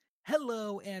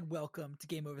Hello and welcome to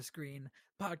Game Over Screen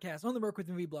podcast on the Merc with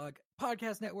Movie Blog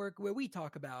podcast network, where we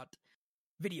talk about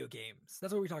video games.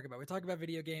 That's what we talk about. We talk about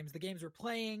video games, the games we're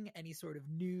playing, any sort of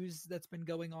news that's been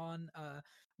going on.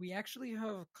 We actually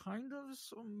have kind of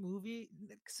some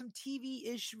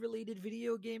TV-ish related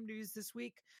video game news this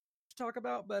week to talk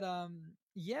about. But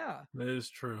yeah, that is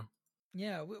true.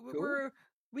 Yeah,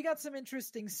 we got some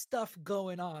interesting stuff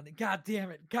going on. God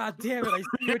damn it! I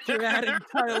see what you're adding,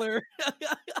 Tyler.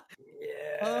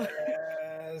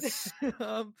 Yes.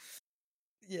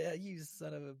 Yeah, you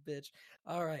son of a bitch.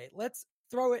 All right, let's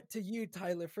throw it to you,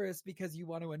 Tyler, first, because you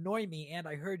want to annoy me, and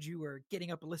I heard you were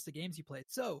getting up a list of games you played.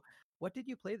 So, what did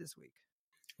you play this week?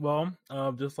 Well,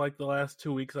 just like the last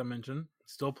 2 weeks I mentioned,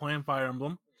 still playing Fire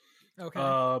Emblem. Okay.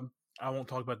 I won't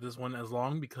talk about this one as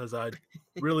long because I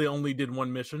really only did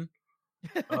one mission.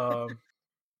 And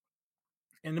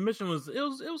the mission was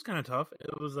kind of tough.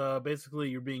 It was basically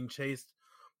you're being chased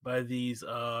by these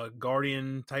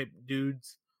guardian type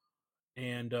dudes,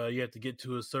 and you have to get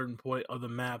to a certain point of the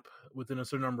map within a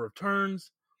certain number of turns.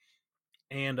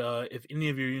 And if any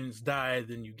of your units die,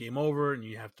 then you game over, and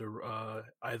you have to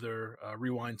either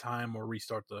rewind time or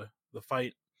restart the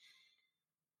fight.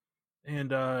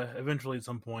 And eventually, at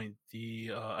some point,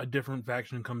 a different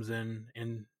faction comes in,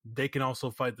 and they can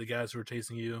also fight the guys who are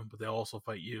chasing you, but they also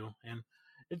fight you. And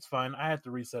it's fine. I have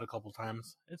to reset a couple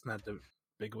times. It's not that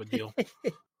big of a deal.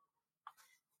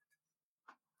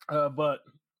 But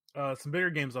some bigger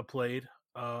games I played.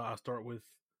 I'll start with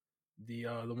the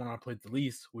one I played the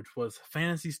least, which was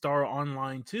Phantasy Star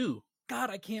Online 2. God,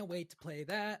 I can't wait to play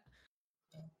that.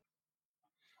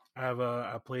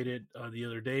 I played it the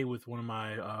other day with one of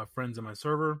my friends in my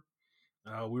server.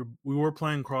 We were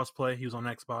playing crossplay. He was on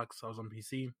Xbox. I was on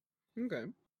PC. Okay.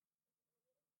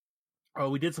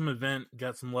 We did some event,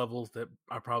 got some levels that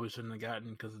I probably shouldn't have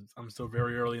gotten because I'm still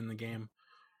very early in the game.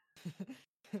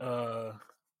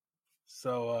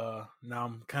 So now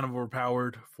I'm kind of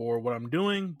overpowered for what I'm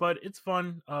doing, but it's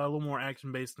fun. A little more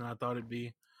action based than I thought it'd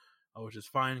be, which is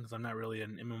fine because I'm not really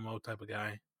an MMO type of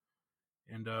guy.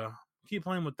 And keep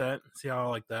playing with that, see how I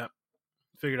like that.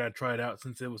 Figured I'd try it out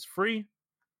since it was free.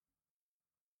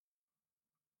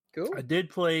 Cool. I did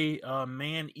play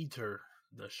Man Eater,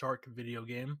 the shark video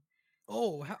game.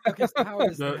 Oh, okay. So how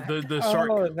is the that? the shark?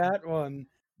 Oh, that one.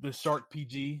 The Shark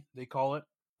PG, they call it.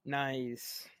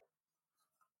 Nice.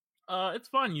 It's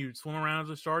fun. You swim around as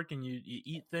a shark and you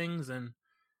eat things, and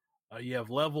you have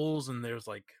levels, and there's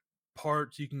like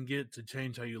parts you can get to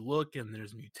change how you look, and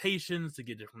there's mutations to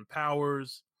get different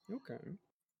powers. Okay.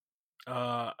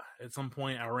 At some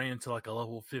point I ran into like a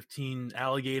level 15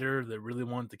 alligator that really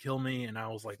wanted to kill me, and I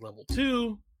was like level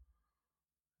 2,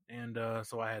 and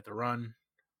so I had to run.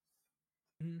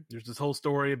 Mm-hmm. There's this whole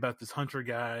story about this hunter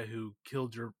guy who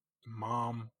killed your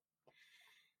mom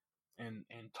and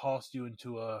tossed you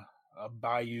into a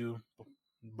bayou,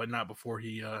 but not before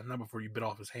you bit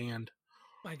off his hand.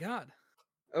 My God.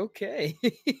 Okay.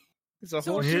 It's a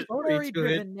So whole it's a story to it.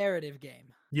 story-driven narrative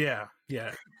game. Yeah.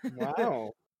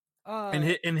 Wow.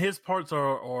 And his parts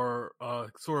are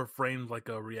sort of framed like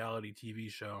a reality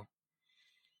TV show.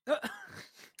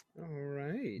 All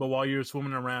right. But while you're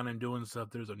swimming around and doing stuff,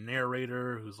 there's a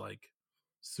narrator who's like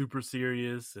super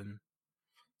serious, and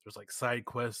there's like side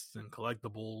quests and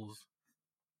collectibles.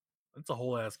 It's a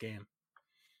whole ass game.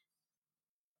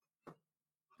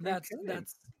 That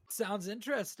sounds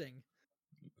interesting.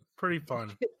 Pretty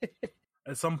fun.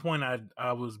 At some point,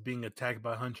 I was being attacked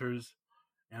by hunters,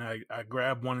 and I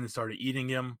grabbed one and started eating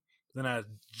him. Then I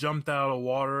jumped out of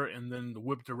water and then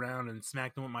whipped around and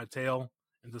smacked him with my tail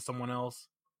into someone else.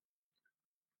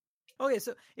 Okay,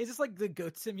 so is this like the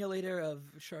goat simulator of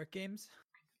shark games?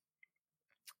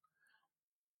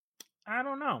 I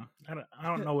don't know. I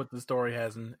don't know what the story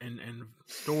has in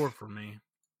store for me.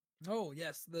 Oh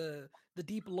yes, the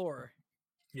deep lore.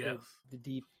 Yes, The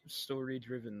deep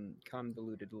story-driven,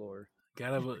 convoluted lore.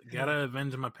 Gotta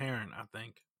avenge my parent, I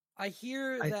think. I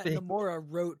hear that Nomura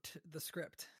wrote the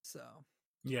script, so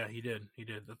yeah, he did.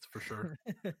 That's for sure.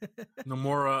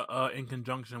 Nomura, in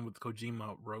conjunction with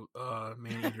Kojima, wrote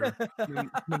Man Eater.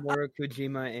 Nomura,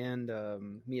 Kojima, and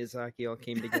Miyazaki all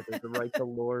came together to write the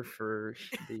lore for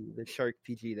the Shark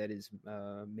PG that is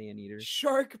Man Eater.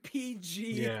 Shark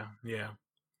PG. Yeah.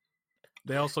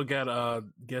 They also got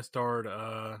guest starred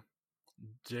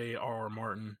J.R.R.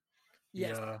 Martin.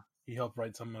 Yes. He helped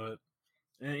write some of it.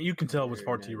 And you can tell which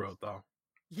parts he wrote, though.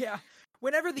 Yeah.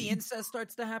 Whenever the incest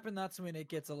starts to happen, that's when it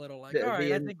gets a little like, all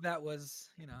right, I think that was,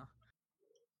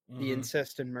 The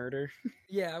incest and murder.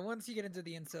 Yeah, once you get into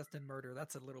the incest and murder,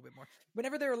 that's a little bit more.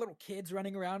 Whenever there are little kids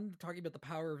running around talking about the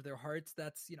power of their hearts,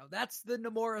 that's the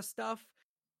Nomura stuff.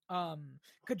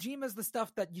 Kojima's the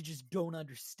stuff that you just don't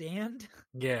understand.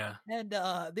 Yeah. And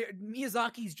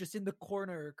Miyazaki's just in the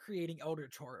corner creating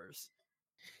eldritch horrors.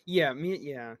 Yeah,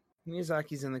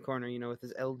 Miyazaki's in the corner, with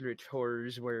his eldritch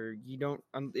horrors, where you don't.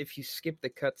 If you skip the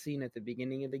cutscene at the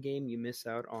beginning of the game, you miss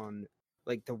out on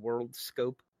like the world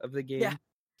scope of the game. Yeah.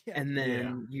 And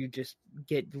then you just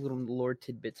get little lore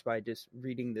tidbits by just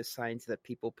reading the signs that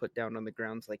people put down on the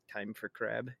grounds, like "Time for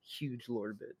Crab." Huge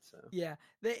lore bits. So. Yeah,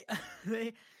 they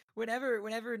whenever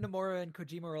Nomura and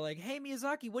Kojima were like, "Hey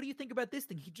Miyazaki, what do you think about this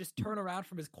thing?" He'd just turn around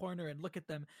from his corner and look at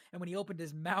them, and when he opened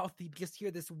his mouth, he'd just hear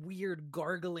this weird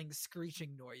gargling,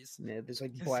 screeching noise. Yeah, there's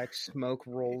like black smoke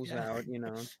rolls out.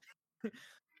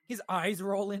 His eyes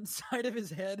roll inside of his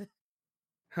head.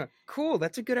 Huh, cool,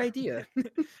 that's a good idea.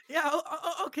 Yeah,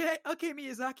 okay,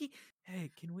 Miyazaki.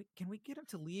 Hey, can we get him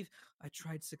to leave? I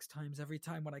tried 6 times. Every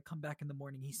time when I come back in the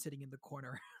morning, he's sitting in the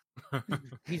corner.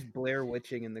 He's Blair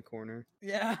Witching in the corner.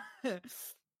 Yeah.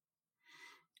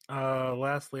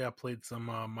 Lastly, I played some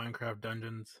Minecraft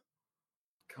Dungeons.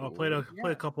 Cool. I played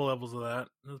a couple levels of that.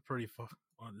 It was pretty fun.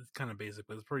 Well, it's kind of basic,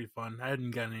 but it's pretty fun. I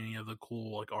hadn't gotten any of the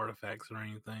cool like artifacts or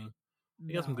anything.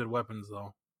 You got some good weapons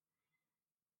though.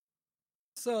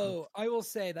 So I will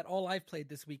say that all I've played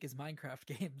this week is Minecraft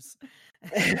games.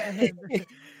 And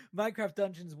Minecraft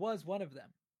Dungeons was one of them.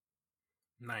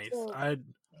 Nice. So, I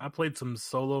played some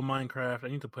solo Minecraft. I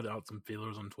need to put out some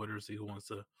feelers on Twitter, see who wants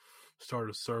to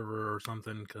start a server or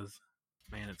something. Because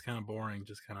man, it's kind of boring.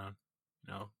 Just kind of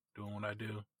doing what I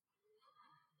do.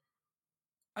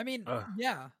 I mean,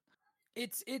 yeah,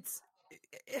 it's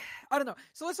I don't know.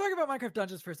 So let's talk about Minecraft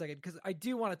Dungeons for a second, because I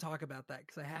do want to talk about that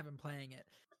because I have been playing it.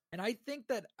 And I think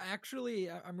that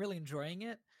actually I'm really enjoying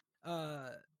it.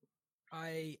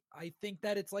 I think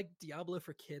that it's like Diablo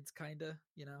for kids, kind of,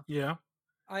 Yeah.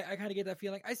 I kind of get that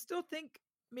feeling. I still think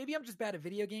maybe I'm just bad at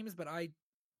video games, but I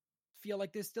feel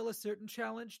like there's still a certain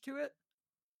challenge to it.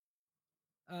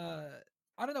 I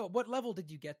don't know. What level did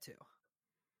you get to?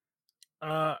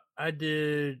 I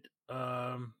did,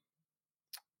 God,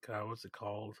 what's it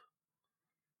called?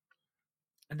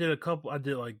 I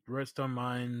did like redstone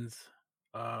mines.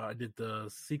 I did the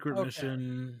secret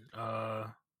mission. I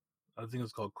think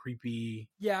it's called Creepy.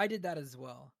 Yeah, I did that as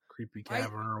well. Creepy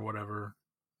Cavern or whatever.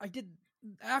 I did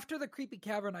after the Creepy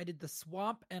Cavern. I did the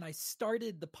swamp, and I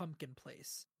started the pumpkin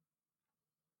place.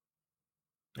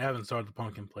 I haven't started the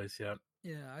pumpkin place yet.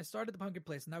 Yeah, I started the pumpkin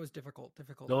place, and that was difficult.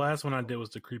 The last one I did was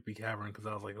the Creepy Cavern because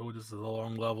I was like, "Oh, this is a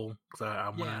long level." Because I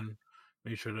went in,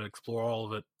 made sure to explore all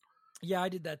of it. Yeah, I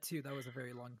did that too. That was a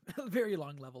very long, very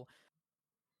long level.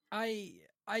 I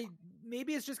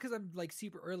maybe it's just because I'm like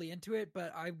super early into it,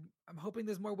 but I'm hoping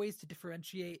there's more ways to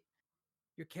differentiate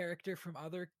your character from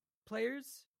other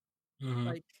players. Mm-hmm.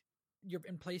 Like your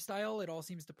in play style, it all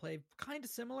seems to play kind of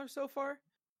similar so far.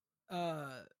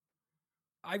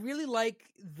 I really like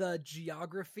the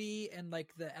geography and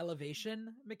like the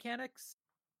elevation mechanics.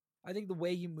 I think the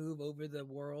way you move over the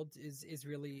world is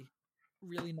really,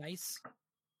 really nice.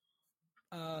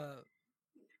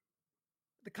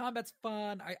 The combat's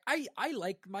fun. I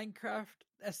like Minecraft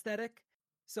aesthetic,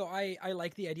 so I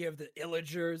like the idea of the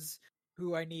Illagers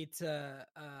who I need to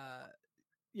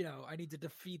I need to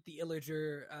defeat the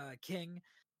Illager king.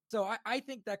 So I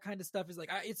think that kind of stuff is like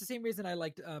it's the same reason I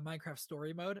liked Minecraft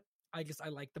story mode. I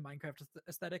like the Minecraft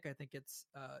aesthetic. I think it's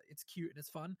cute and it's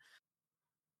fun.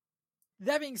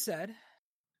 That being said,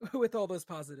 with all those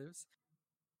positives,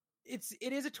 it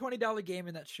is a $20 game,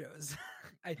 and that shows.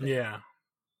 I think. Yeah.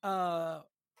 I'm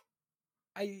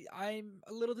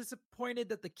a little disappointed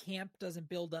that the camp doesn't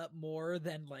build up more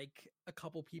than like a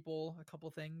couple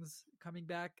things coming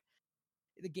back.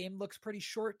 The game looks pretty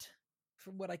short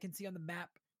from what I can see on the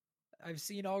map. I've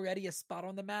seen already a spot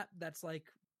on the map that's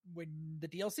like, when the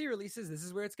DLC releases, this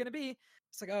is where it's going to be.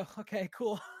 It's like, oh, okay,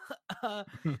 cool.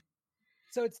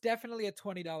 So it's definitely a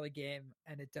 $20 game,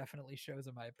 and it definitely shows,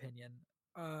 in my opinion.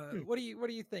 What do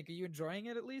you think? Are you enjoying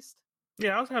it at least?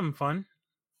 Yeah, I was having fun.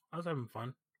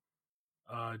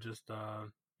 Just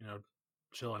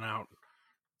chilling out,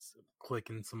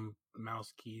 clicking some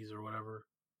mouse keys or whatever.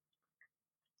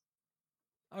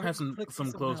 I had some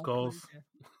close calls.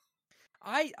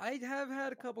 I have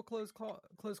had a couple close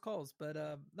calls, but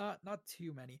not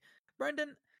too many.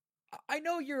 Brendan, I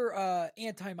know you're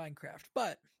anti-Minecraft,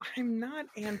 but I'm not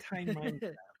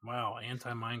anti-Minecraft. Wow,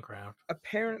 anti-Minecraft.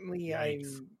 Apparently,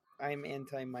 Yikes. I'm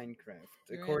anti-Minecraft.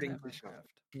 You're according anti-Minecraft. to Sean.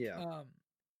 Yeah.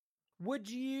 Would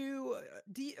you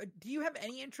do you have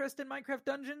any interest in Minecraft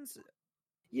Dungeons?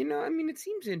 I mean, it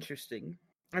seems interesting.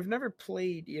 I've never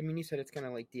played. I mean, you said it's kind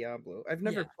of like Diablo. I've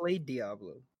never played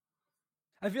Diablo.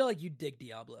 I feel like you dig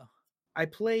Diablo. I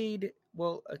played.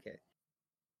 Well, okay.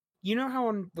 You know how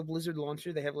on the Blizzard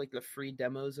launcher they have like the free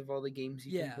demos of all the games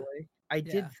you Yeah. can play? I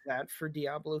did that for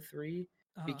Diablo 3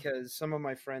 because some of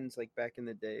my friends, like back in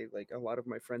the day, like a lot of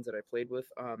my friends that I played with,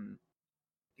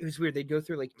 it was weird. They'd go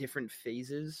through like different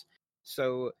phases.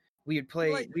 So we would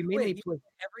play. Like, we mainly wait, play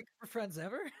every group of friends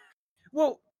ever?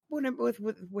 Well, when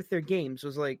with their games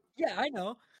was like. Yeah, I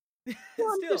know.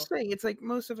 Well, I'm just saying, it's like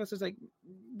most of us is like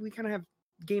we kind of have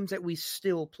games that we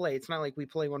still play. It's not like we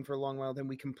play one for a long while, then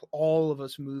we can all of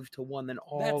us move to one, then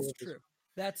all. That's true.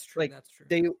 That's true. Like, that's true.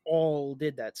 They all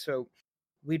did that, so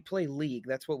we'd play League.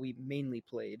 That's what we mainly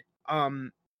played.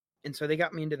 And so they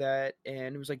got me into that,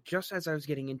 and it was like just as I was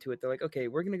getting into it, they're like, "Okay,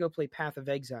 we're gonna go play Path of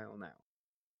Exile now."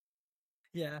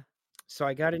 Yeah. So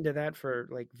I got into that for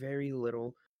like very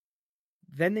little.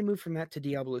 Then they moved from that to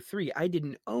Diablo 3. I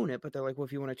didn't own it, but they're like, well,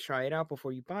 if you want to try it out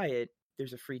before you buy it,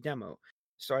 there's a free demo.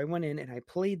 So I went in and I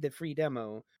played the free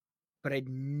demo, but I had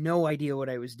no idea what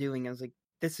I was doing. I was like,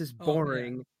 this is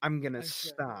boring. I'm going to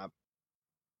stop.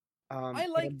 I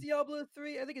like Diablo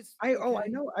 3. I think it's I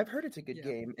know. I've heard it's a good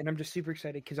game, and I'm just super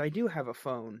excited because I do have a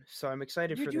phone, so I'm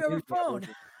excited for the new a phone.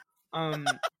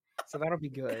 So that'll be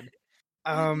good.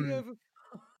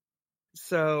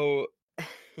 So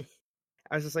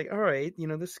I was just like, all right,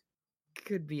 this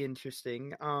could be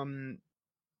interesting. I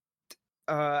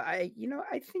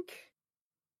think,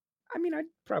 I'd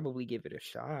probably give it a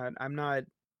shot. I'm not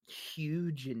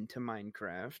huge into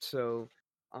Minecraft, so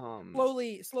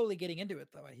slowly getting into it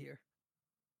though, I hear.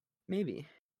 Maybe.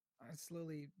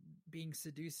 Slowly being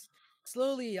seduced.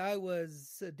 Slowly I was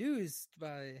seduced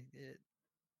by it.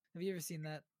 Have you ever seen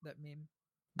that meme?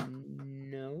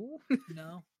 No.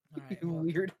 No? All right, you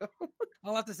weirdo.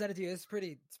 I'll have to send it to you. It's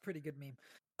pretty good meme.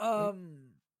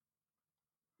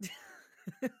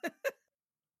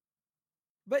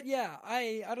 But yeah,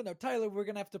 I don't know, Tyler. We're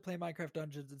gonna have to play Minecraft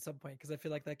Dungeons at some point because I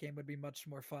feel like that game would be much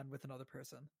more fun with another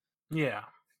person. Yeah,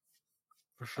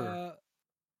 for sure.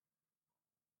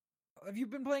 Have you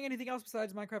been playing anything else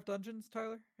besides Minecraft Dungeons,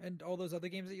 Tyler, and all those other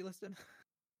games that you listed?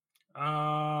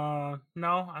 No.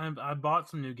 I bought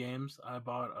some new games. I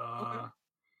bought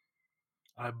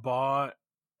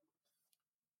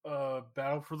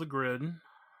Battle for the Grid.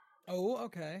 Oh,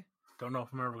 okay. Don't know if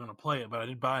I'm ever gonna play it, but I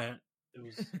did buy it. It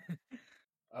was.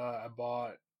 I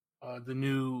bought the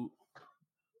new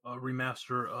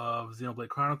remaster of Xenoblade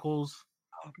Chronicles.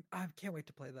 Oh, I can't wait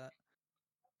to play that.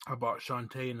 I bought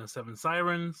Shantae and the Seven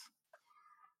Sirens.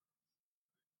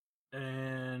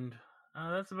 And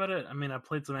that's about it. I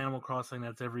played some Animal Crossing.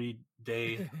 That's every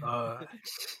day.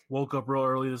 Woke up real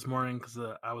early this morning because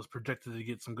I was projected to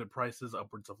get some good prices,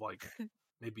 upwards of like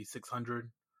maybe 600.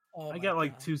 I got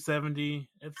like 270.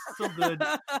 It's still good.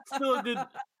 Still a good.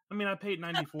 I paid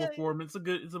 94 for them. It's a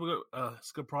good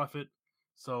profit.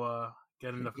 So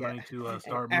get enough money to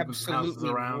start moving some houses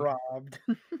around. Robbed.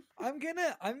 I'm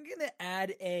gonna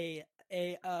add a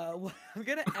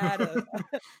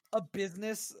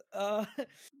business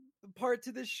part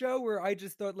to this show where I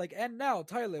just thought like, and now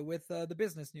Tyler with the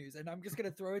business news, and I'm just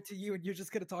gonna throw it to you, and you're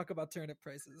just gonna talk about turnip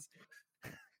prices.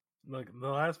 Like the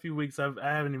last few weeks, I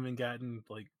haven't even gotten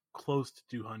like close to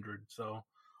 200. So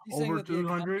over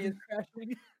 200.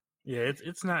 Yeah,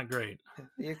 it's not great.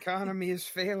 The economy is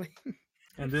failing.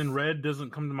 And then Red doesn't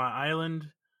come to my island.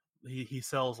 He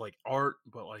sells like art,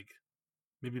 but like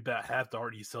maybe about half the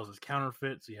art he sells is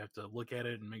counterfeit, so you have to look at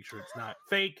it and make sure it's not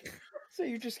fake. So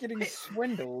you're just getting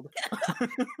swindled.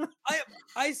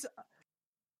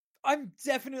 I'm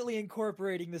definitely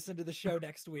incorporating this into the show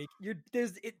next week.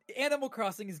 Animal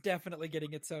Crossing is definitely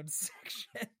getting its own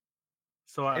section.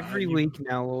 So every week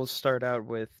now we'll start out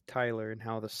with Tyler and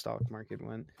how the stock market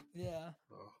went. Yeah.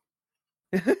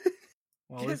 Well,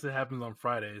 at least it happens on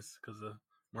Fridays because the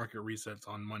market resets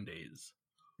on Mondays.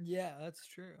 Yeah, that's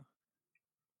true.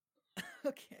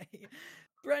 Okay.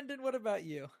 Brendan, what about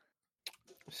you?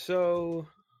 So,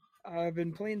 I've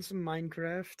been playing some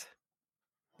Minecraft.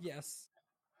 Yes.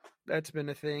 That's been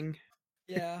a thing.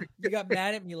 Yeah. You got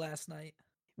mad at me last night.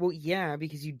 Well, yeah,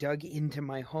 because you dug into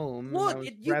my home. Look,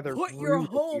 you put your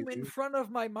home in front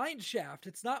of my mine shaft.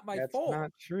 It's not my fault. That's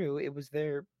not true. It was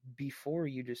there before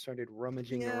you just started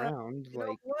rummaging around. You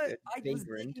know what? I was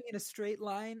digging in a straight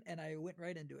line, and I went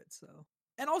right into it. So,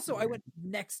 and also I went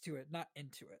next to it, not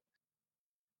into it.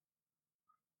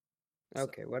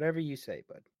 Okay, whatever you say,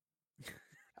 bud.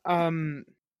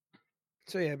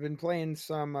 So yeah, I've been playing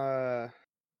some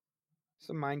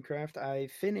Minecraft. I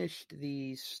finished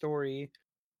the story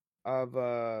of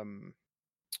or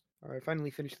I finally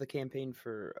finished the campaign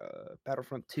for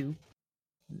Battlefront 2.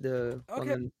 That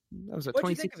was a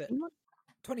 2016 one?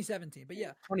 2017, but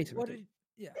yeah. 2017.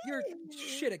 You're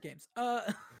shit at games.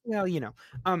 Well,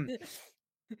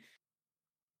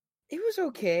 It was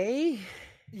okay.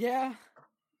 Yeah.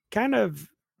 Kind of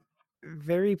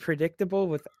very predictable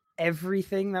with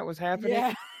everything that was happening.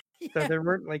 Yeah. So Yeah. there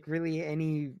weren't like really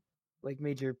any like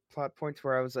major plot points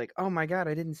where I was like, "Oh my god,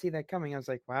 I didn't see that coming." I was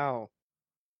like, "Wow,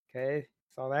 okay,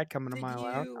 saw that coming a mile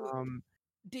out."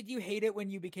 Did you hate it when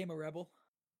you became a rebel?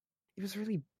 It was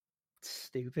really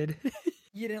stupid.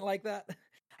 You didn't like that?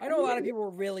 I know a mean, lot of people were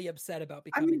really upset about I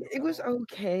becoming mean, a it was rebel.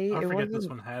 okay. I It forget this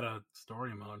wasn't. one had a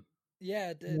story mode.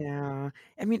 Yeah, it did. Yeah,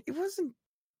 I mean, it wasn't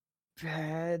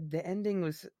bad. The ending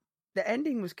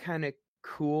was kind of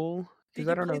cool Did because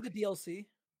I you don't play know. the DLC?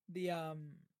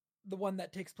 The one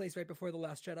that takes place right before The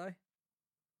Last Jedi?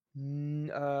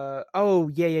 Oh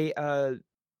yeah, yeah.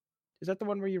 Is that the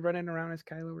one where you're running around as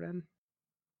Kylo Ren?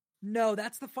 No,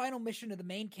 that's the final mission of the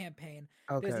main campaign.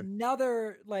 There's Okay,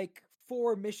 another like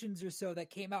 4 missions or so that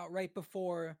came out right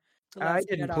before The I Last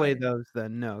didn't play Jedi. those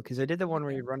then. No, because I did the one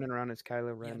where Yeah. you're running around as Kylo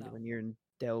Yeah, Ren no. when you're in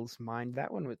Dell's mind.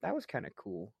 That was kind of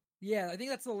cool. Yeah, I think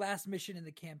that's the last mission in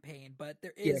the campaign, but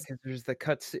there Yeah, is because there's the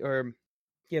cutscene, or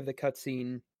you have the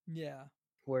cutscene yeah.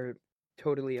 where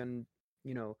totally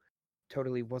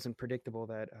totally wasn't predictable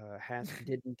that Hask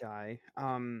didn't die.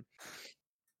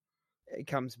 It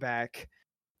comes back.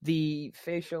 The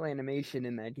facial animation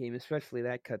in that game, especially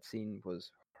that cutscene,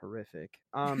 was horrific.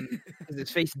 Because his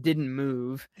face didn't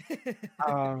move.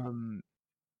 Um,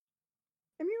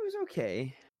 I mean, it was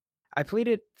okay. I played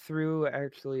it through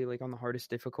actually like on the hardest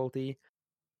difficulty,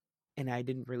 and I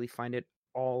didn't really find it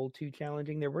all too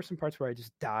challenging. There were some parts where I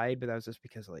just died, but that was just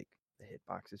because like the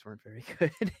hitboxes weren't very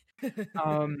good.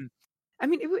 I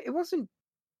mean, it wasn't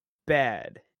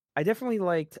bad. I definitely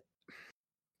liked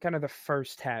kind of the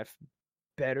first half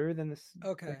better than the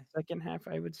Okay. second half,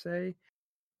 I would say.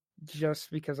 Just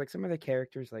because like some of the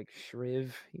characters like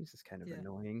Shriv, he was just kind of Yeah.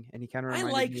 annoying, and he kind of I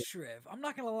reminded like me. Shriv. I'm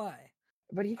not gonna lie.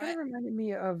 But he kind I- of reminded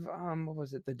me of what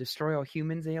was it, the Destroy All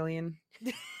Humans alien?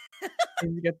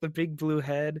 He's got the big blue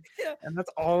head, Yeah. and that's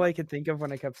all I could think of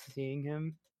when I kept seeing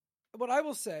him. What I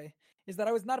will say is that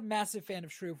I was not a massive fan of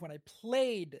Shriv when I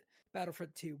played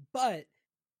Battlefront 2, but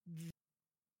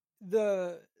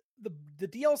the the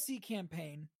DLC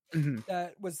campaign Mhm.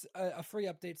 that was a free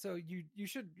update, so you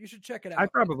should check it out. I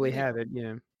It's probably only- have it.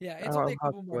 Yeah, Yeah, it's I'll only a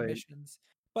have couple to more play it. missions,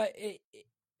 but it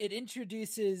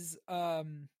introduces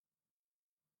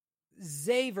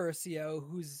Zay Versio,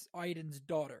 who's Aiden's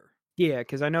daughter. Yeah,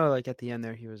 because I know like at the end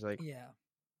there he was like Yeah.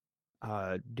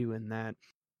 doing that.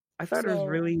 I thought So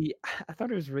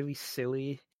it was really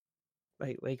silly.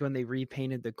 Like when they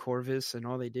repainted the Corvus and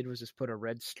all they did was just put a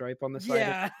red stripe on the side.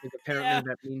 yeah, Like, apparently yeah.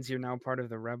 that means you're now part of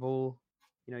the rebel.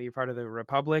 You're part of the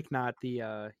Republic, not the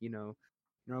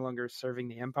no longer serving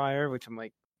the Empire. Which I'm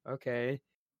like, okay,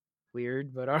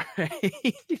 weird, but all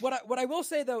right. What I will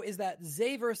say though is that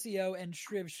Zay Versio and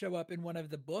Shriv show up in one of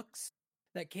the books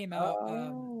that came out.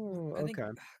 Oh, I think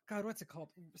okay, God, what's it called?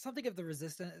 Something of the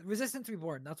Resistance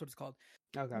Reborn. That's what it's called.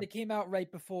 And okay. it came out right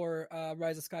before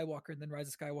Rise of Skywalker, and then Rise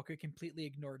of Skywalker completely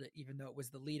ignored it, even though it was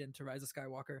the lead into Rise of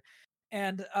Skywalker.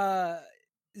 And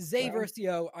Zay Well,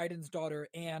 Versio, Aiden's daughter,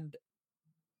 and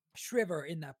Shriv are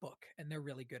in that book, and they're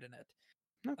really good in it.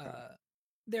 okay.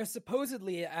 They're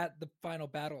supposedly at the final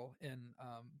battle in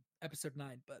episode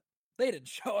 9, but they didn't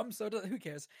show them, so who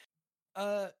cares?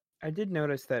 I did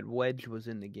notice that Wedge was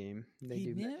in the game. They He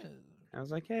do knew. mention. I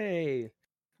was like, hey,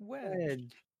 Wedge.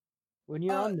 Wedge. When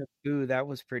you're Uh, on Naboo, that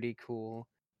was pretty cool.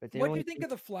 But the what do only you think of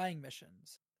the flying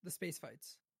missions, the space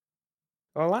fights?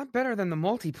 a lot better than the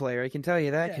multiplayer, I can tell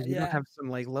you that, Yeah, because you don't yeah. have some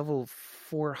like level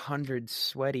 400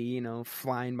 sweaty,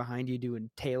 flying behind you doing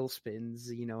tailspins,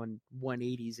 and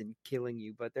 180s and killing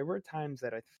you. But there were times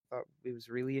that I thought it was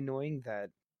really annoying that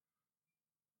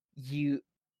it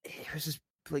was just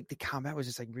like the combat was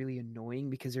just like really annoying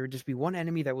because there would just be one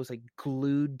enemy that was like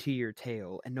glued to your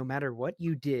tail, and no matter what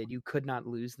you did, you could not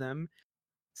lose them.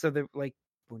 So that like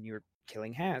when you were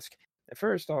killing Hask,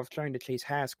 first off, trying to chase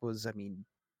Hask was, I mean,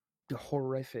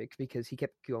 horrific because he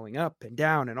kept going up and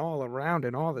down and all around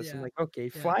and all this. I'm Yeah. like,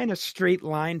 okay, Yeah. fly in a straight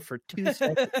line for 2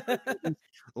 seconds,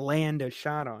 land a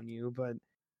shot on you,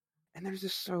 and there's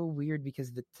just so weird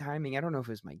because the timing, I don't know if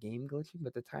it was my game glitching,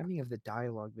 but the timing of the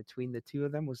dialogue between the two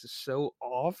of them was just so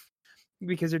off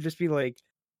because it'd just be like,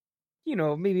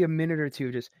 maybe a minute or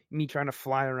two, just me trying to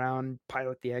fly around,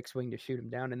 pilot the X-Wing to shoot him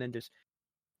down, and then just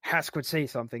Hask would say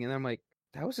something, and then I'm like,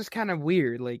 that was just kind of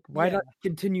weird. Like, why Yeah. not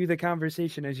continue the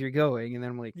conversation as you're going? And then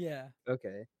I'm like, Yeah.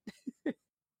 okay.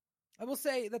 I will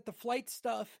say that the flight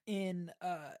stuff in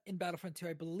Battlefront 2,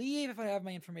 I believe, if I have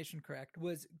my information correct,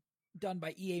 was done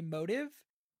by EA Motive.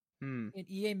 Hmm. And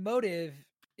EA Motive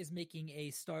is making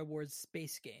a Star Wars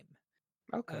space game.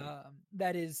 Okay.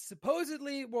 That is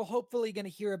supposedly, we're hopefully going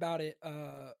to hear about it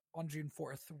on June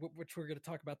 4th, which we're going to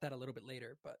talk about that a little bit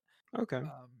later. But Okay.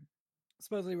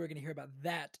 supposedly we're going to hear about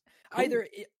that Cool.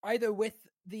 either with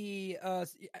the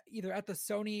either at the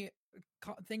Sony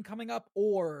thing coming up,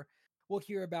 or we'll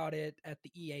hear about it at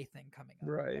the EA thing coming up.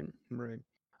 Right.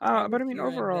 have But a I mean, feeling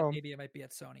that overall, maybe it might be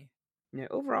at Sony. yeah.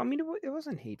 Overall, I mean, it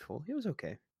wasn't hateful. It was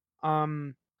okay.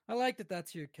 I like that.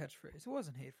 That's your catchphrase. It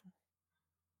wasn't hateful.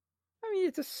 I mean,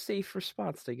 it's a safe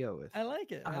response to go with. I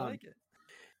like it. I like it.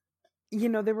 You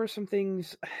know, there were some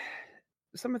things.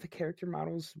 Some of the character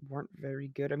models weren't very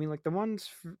good. I mean, like the ones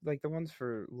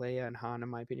for Leia and Han, in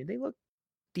my opinion, they look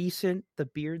decent. The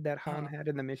beard that Han had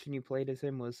in the mission you played as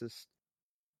him was just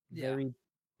very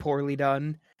poorly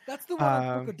done. That's the one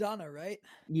on Takodana, right?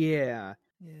 Yeah.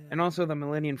 Yeah. And also, the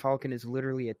Millennium Falcon is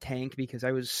literally a tank because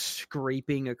I was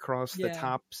scraping across the Yeah.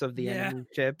 tops of the Yeah. enemy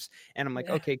ships, and I'm like,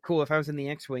 Yeah. okay, cool. If I was in the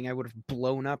X-wing, I would have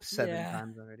blown up 7 Yeah.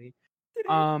 times already.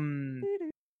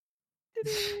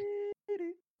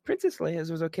 Princess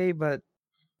Leia's was okay, but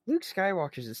Luke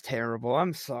Skywalker's is terrible.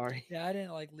 I'm sorry. Yeah, I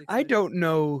didn't like Luke. I don't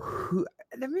know who.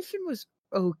 The mission was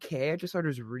okay. I just thought it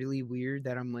was really weird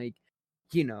that I'm like,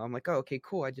 I'm like, oh, okay,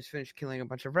 cool. I just finished killing a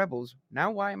bunch of rebels.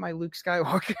 Now why am I Luke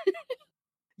Skywalker?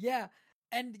 Yeah,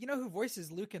 and you know who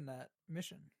voices Luke in that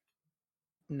mission?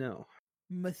 No.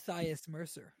 Matthias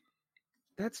Mercer.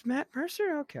 That's Matt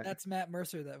Mercer? Okay. That's Matt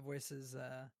Mercer that voices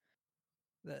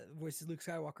Luke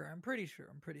Skywalker. I'm pretty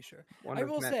sure. One I of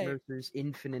will Matt say, Mercer's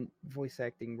infinite voice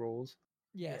acting roles.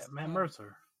 yes, Matt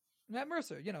Mercer. Matt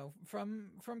Mercer,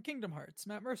 from Kingdom Hearts,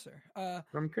 Matt Mercer.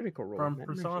 From Critical Role. From Matt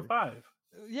Persona Mercer. 5.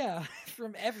 Yeah,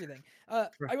 from everything.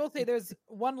 I will say there's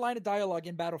one line of dialogue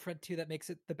in Battlefront 2 that makes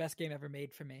it the best game ever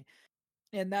made for me.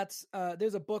 And that's,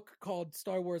 there's a book called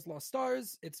Star Wars Lost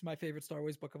Stars. It's my favorite Star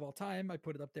Wars book of all time. I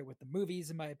put it up there with the movies,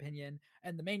 in my opinion.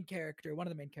 And the main character, one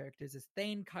of the main characters, is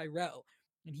Thane Kyrell.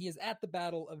 And he is at the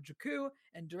Battle of Jakku.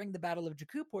 And during the Battle of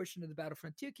Jakku portion of the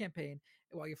Battlefront 2 campaign,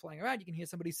 while you're flying around, you can hear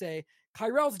somebody say,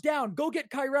 "Kyrell's down, go get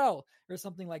Kyrell," or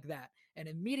something like that. And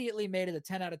immediately made it a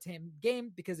 10 out of 10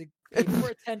 game because it paid more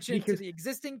attention to the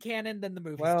existing canon than the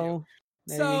movies do.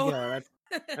 There you go.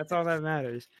 That's all that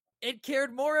matters. It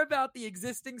cared more about the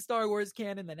existing Star Wars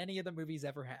canon than any of the movies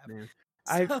ever have. Yeah.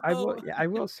 I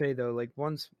will say though, like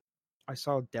once I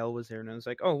saw Del was there, and I was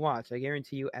like, "Oh, watch! I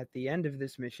guarantee you, at the end of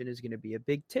this mission is going to be a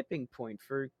big tipping point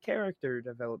for character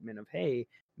development. Of hey,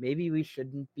 maybe we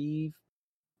shouldn't be,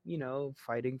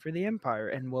 fighting for the Empire."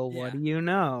 And well, what do you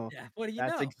know? Yeah, what do you know?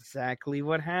 That's exactly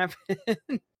what happened.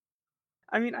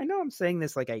 I mean, I know I'm saying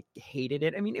this like I hated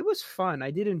it. I mean, it was fun. I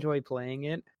did enjoy playing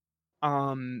it.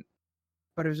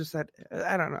 But it was just that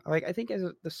I don't know. Like I think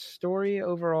the story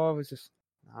overall was just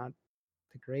not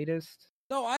the greatest.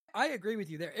 No, I agree with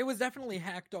you there. It was definitely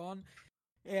hacked on,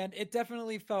 and it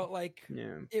definitely felt like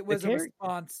it was a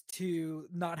response to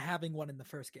not having one in the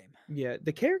first game. Yeah,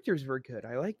 the characters were good.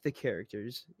 I liked the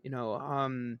characters.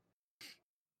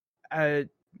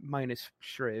 Minus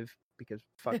Shriv because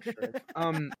fuck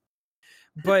Shriv.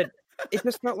 But it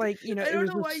just felt like, I don't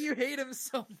know why you hate him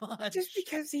so much. Just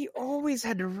because he always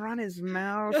had to run his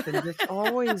mouth and just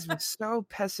always was so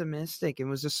pessimistic and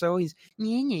was just so he's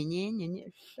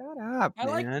shut up. I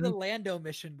like the Lando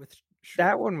mission with Shriv.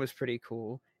 That one was pretty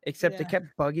cool. Except it kept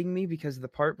bugging me because the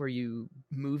part where you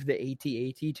move the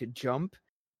AT-AT to jump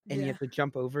and you have to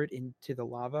jump over it into the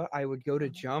lava, I would go to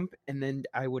jump and then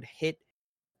I would hit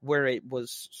where it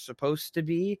was supposed to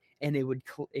be, and it would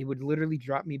literally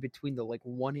drop me between the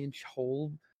 1 inch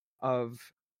hole of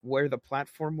where the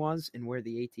platform was and where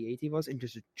the AT-AT was, and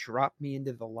just drop me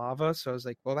into the lava. So I was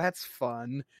like, well, that's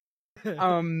fun.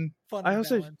 Fun I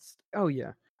also balanced. Oh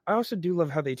yeah, I also do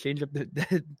love how they changed up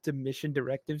the mission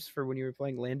directives for when you were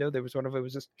playing Lando. There was one of it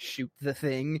was just shoot the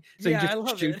thing, so you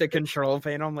just shoot the control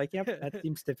panel. I'm like, yep, that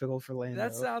seems typical for Lando.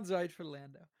 That sounds right for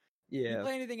Lando. Yeah. You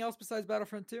play anything else besides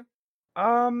Battlefront 2?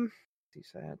 Some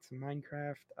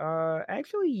Minecraft.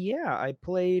 Actually, yeah, I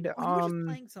played. You were just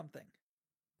playing something.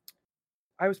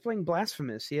 I was playing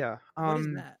Blasphemous. Yeah. What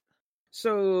is that?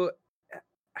 So,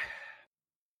 I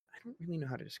don't really know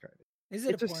how to describe it. Is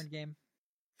it a porn game?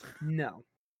 No.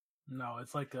 No,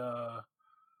 it's like a.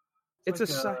 It's a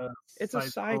side. It's a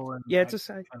side. Yeah, it's a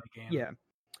side kind of game. Yeah.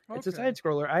 It's a side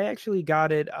scroller. I actually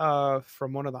got it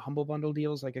from one of the Humble Bundle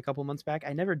deals like a couple months back.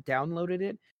 I never downloaded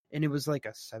it, and it was like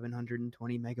a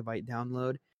 720 megabyte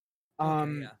download.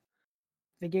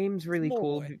 The game's really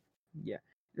cool. Yeah.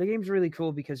 The game's really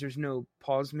cool because there's no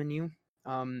pause menu.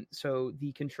 So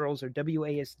the controls are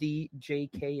WASD,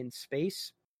 JK, and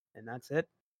space, and that's it.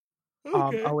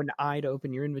 Okay. And I to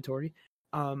open your inventory.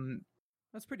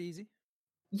 That's pretty easy.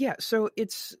 Yeah, so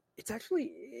it's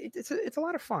actually it's a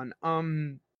lot of fun.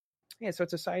 Yeah, so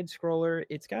it's a side scroller.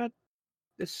 It's got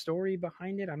the story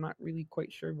behind it. I'm not really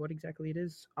quite sure what exactly it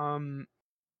is.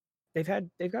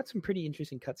 They've got some pretty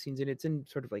interesting cutscenes in it. It's in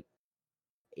sort of like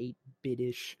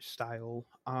 8-bit-ish style.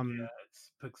 Yeah,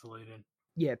 it's pixelated.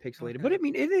 Yeah, pixelated. Okay. But I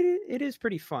mean, it is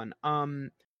pretty fun.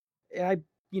 I'm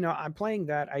playing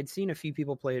that. I'd seen a few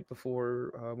people play it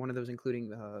before. One of those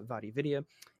including Vadi Vidya,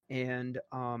 and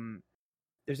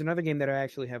there's another game that I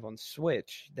actually have on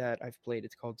Switch that I've played.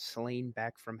 It's called Slain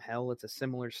Back from Hell. It's a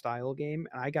similar style game,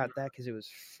 and I got that because it was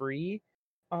free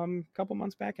a couple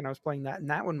months back, and I was playing that, and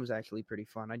that one was actually pretty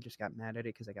fun. I just got mad at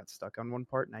it because I got stuck on one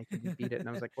part and I couldn't beat it, and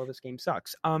I was like, "Well, this game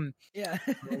sucks." Yeah.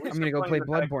 I'm gonna go play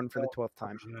Bloodborne for the 12th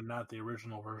time. And not the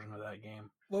original version of that game.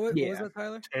 What was Yeah. that,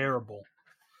 Tyler? Terrible.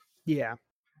 Yeah,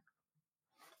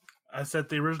 I said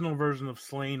the original version of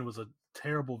Slain was a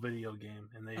terrible video game,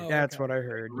 and they Oh, that's okay. what I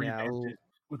heard. Yeah, revamped it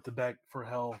with the Back for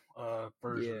Hell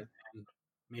version Yeah. and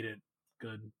made it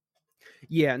good.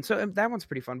 yeah, and so that one's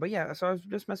pretty fun. But yeah, so I was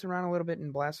just messing around a little bit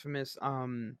in Blasphemous,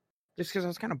 just because I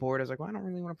was kind of bored. I was like, well, I don't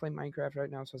really want to play Minecraft right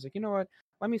now, so I was like, you know what?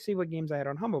 Let me see what games I had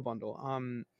on Humble Bundle.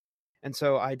 And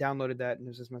so I downloaded that and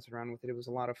was just messing around with it. It was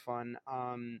a lot of fun.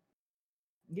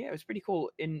 Yeah, it was pretty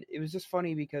cool, and it was just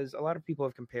funny because a lot of people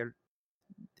have compared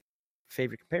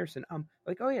favorite comparison.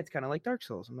 Like, oh yeah, it's kind of like Dark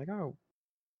Souls. I'm like, oh,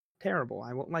 terrible.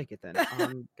 I won't like it then.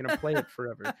 I'm gonna play it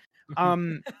forever.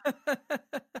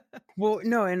 Well,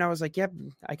 no, and I was like, yep,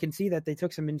 I can see that they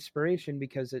took some inspiration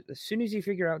because as soon as you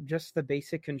figure out just the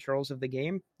basic controls of the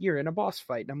game, you're in a boss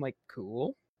fight. And I'm like,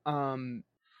 cool. And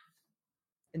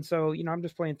so, I'm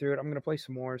just playing through it. I'm going to play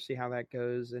some more, see how that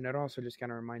goes. And it also just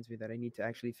kind of reminds me that I need to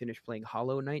actually finish playing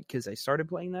Hollow Knight because I started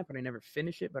playing that, but I never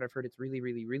finished it. But I've heard it's really,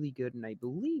 really, really good. And I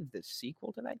believe the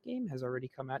sequel to that game has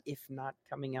already come out, if not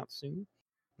coming out soon.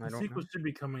 I The don't sequel know. should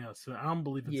be coming out soon. I don't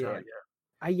believe it's out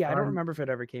yet. I don't remember if it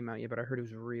ever came out yet, but I heard it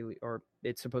was or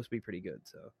it's supposed to be pretty good.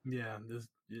 So Yeah,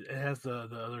 it has the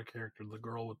other character, the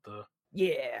girl with the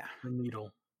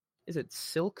needle. Is it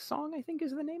Silk Song? I think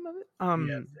is the name of it.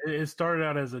 It started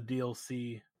out as a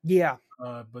DLC. Yeah,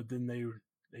 but then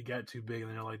they got too big,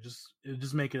 and they're like, just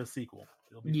make it a sequel.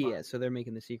 It'll be fine. so they're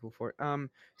making the sequel for it.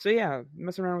 So yeah,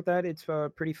 messing around with that. It's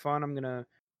pretty fun. I'm gonna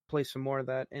play some more of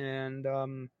that, and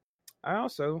I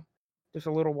also just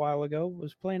a little while ago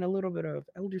was playing a little bit of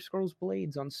Elder Scrolls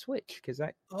Blades on Switch because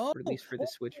that released for the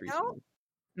Switch recently.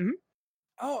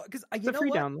 Oh, because It's a free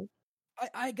download.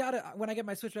 I got it when I get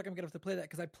my Switch back. I'm gonna have to play that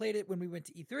because I played it when we went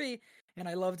to E3 and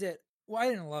I loved it. Well, I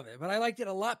didn't love it, but I liked it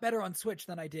a lot better on Switch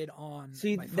than I did on.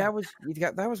 See, my phone.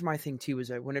 that was my thing too. Is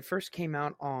that when it first came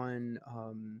out on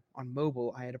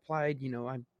mobile, I had applied.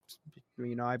 I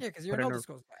because you're an Elder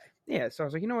Scrolls guy. Yeah, so I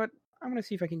was like, you know what? I'm gonna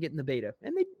see if I can get in the beta,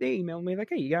 and they emailed me like,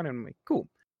 hey, you got it. I'm like, cool.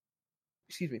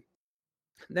 Excuse me.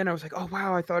 Then I was like, oh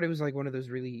wow, I thought it was like one of those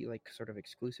really like sort of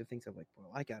exclusive things. I'm like,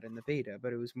 well, I got in the beta,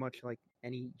 but it was much like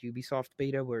any Ubisoft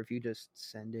beta where if you just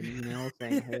send an email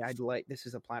saying, hey, this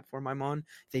is a platform I'm on,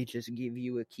 they just give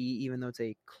you a key, even though it's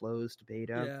a closed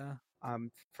beta. Yeah.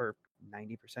 For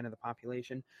 90% of the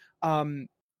population.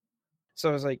 So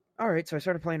I was like, all right. So I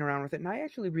started playing around with it, and I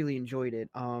actually really enjoyed it.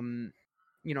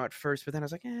 At first, but then I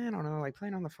was like, I don't know, like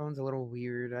playing on the phone's a little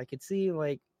weird. I can see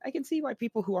why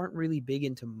people who aren't really big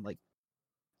into like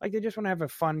they just want to have a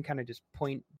fun kind of just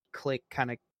point click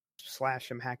kind of slash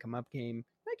 'em hack 'em up game.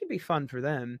 That could be fun for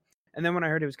them. And then when I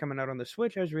heard it was coming out on the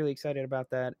Switch, I was really excited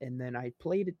about that. And then I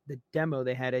played the demo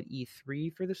they had at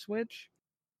E3 for the Switch,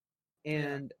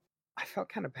 and I felt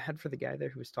kind of bad for the guy there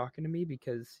who was talking to me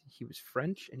because he was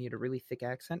French and he had a really thick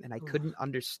accent, and I couldn't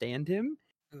understand him.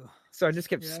 So I just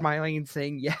kept smiling and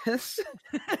saying yes.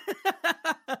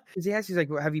 Because he's like,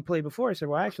 well, have you played before? I said,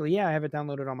 well, actually, yeah, I have it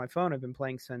downloaded on my phone. I've been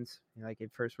playing since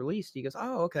it first released. He goes,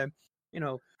 oh, okay.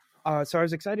 So I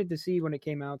was excited to see when it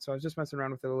came out. So I was just messing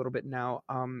around with it a little bit now.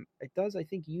 It does, I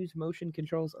think, use motion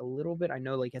controls a little bit. I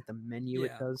know, like at the menu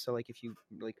it does. So like if you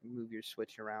like move your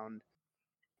Switch around,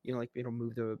 it'll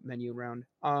move the menu around.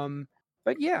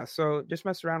 But yeah, so just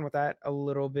mess around with that a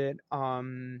little bit.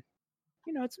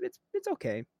 It's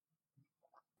okay.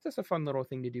 It's just a fun little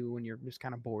thing to do when you're just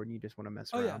kind of bored and you just want to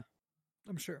mess around. Oh yeah,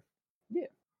 I'm sure. Yeah.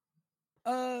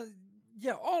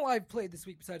 Yeah. All I've played this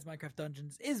week besides Minecraft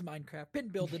Dungeons is Minecraft. Been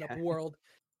building up a world.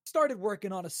 Started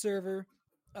working on a server.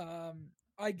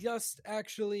 I just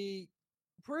actually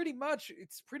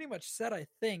it's pretty much set. I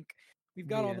think we've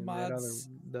got all the mods.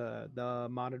 The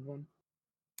modded one.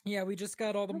 Yeah, we just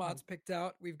got all the mods picked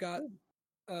out. We've got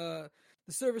the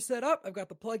server set up. I've got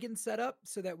the plugin set up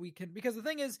so that we can, because the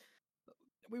thing is,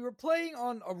 we were playing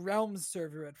on a Realms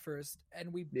server at first,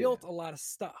 and we built a lot of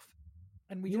stuff.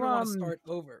 and we You, didn't want to start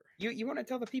over. You want to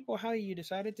tell the people how you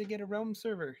decided to get a Realm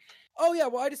server? Oh yeah,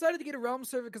 well I decided to get a Realm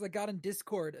server because I got in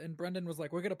Discord and Brendan was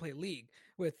like, "We're gonna play League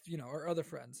with our other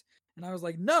friends," and I was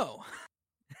like, "No,"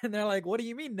 and they're like, "What do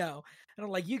you mean no?" And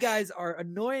I'm like, "You guys are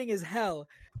annoying as hell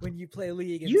when you play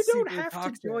League. And You don't super have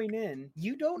toxic. to join in.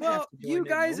 You don't Well, have to join you in.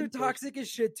 guys No are one forced toxic you. as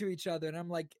shit to each other," and I'm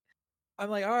like, all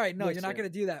right, no, you're not Listen, gonna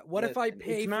do that. What if I listen,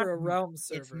 pay it's not- for a Realm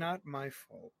server? It's not my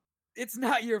fault. It's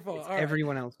not your fault. It's All right.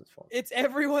 everyone else's fault. It's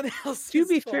everyone else's To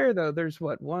be fault. fair, though, there's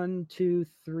what 1, 2,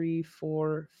 3,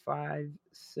 4, 5,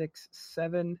 6,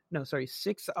 7. No, sorry,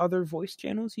 6 other voice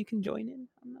channels you can join in.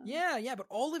 Yeah, but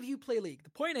all of you play League.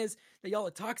 The point is that y'all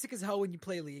are toxic as hell when you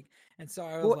play League, and so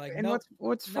I was Well, like, and no.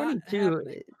 what's funny not too?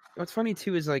 happening. What's funny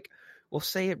too is like we'll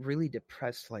say it really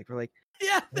depressed. Like we're like,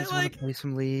 Yeah, I they're just want like, to play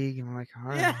some League, and we're like, all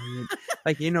right. yeah.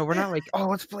 Like we're not like, oh,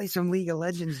 let's play some League of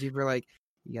Legends, dude. We're like,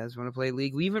 you guys want to play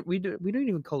League? We don't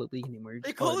even call it League anymore. We They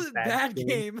just call it bad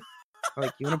game. We're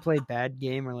like, you want to play bad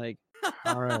game? We're like,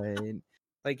 all right.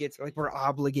 Like it's like we're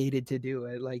obligated to do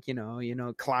it. Like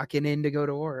clocking in to go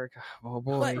to work. Oh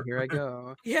boy, here I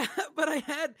go. Yeah, but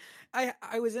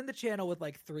I was in the channel with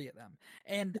like 3 of them,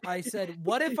 and I said,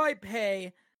 what if I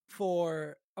pay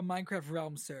for a Minecraft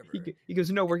Realm server? He goes,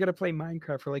 no, we're gonna play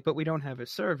Minecraft. We're like, but we don't have a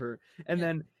server. And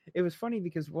then it was funny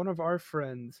because one of our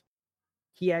friends,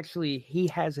 he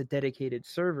has a dedicated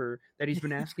server that he's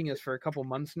been asking us for a couple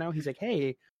months now. He's like,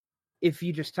 hey, if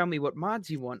you just tell me what mods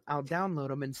you want, I'll download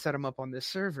them and set them up on this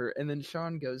server. And then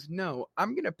Sean goes, no,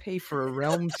 I'm going to pay for a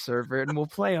Realm server and we'll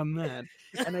play on that.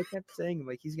 And I kept saying,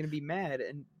 like, he's going to be mad.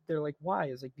 And they're like, why?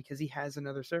 I was like, because he has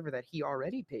another server that he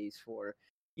already pays for.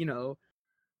 Well,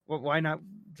 why not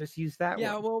just use that one?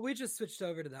 Yeah, well, we just switched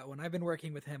over to that one. I've been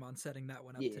working with him on setting that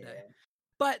one up today. Yeah.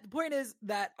 But the point is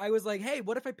that I was like, hey,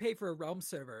 what if I pay for a Realm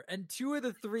server? And 2 of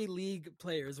the 3 League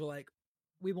players were like,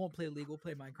 we won't play League, we'll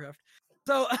play Minecraft.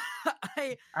 So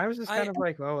I was just kind of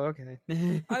like, well, okay.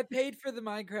 I paid for the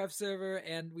Minecraft server,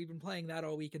 and we've been playing that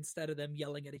all week instead of them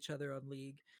yelling at each other on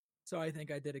League. So I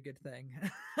think I did a good thing.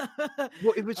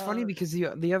 Well, it was funny because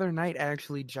the other night,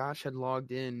 actually, Josh had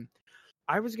logged in.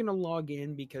 I was going to log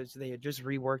in because they had just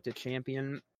reworked a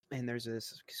champion, and there's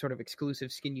this sort of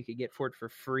exclusive skin you could get for it for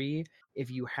free if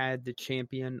you had the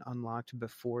champion unlocked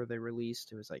before they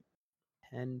released. It was like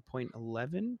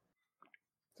 10.11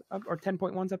 or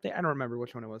 10.1's update. I don't remember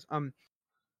which one it was.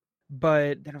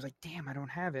 But then I was like, damn, I don't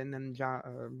have it. And then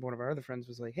one of our other friends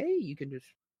was like, hey, you can just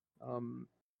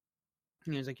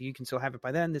he was like, you can still have it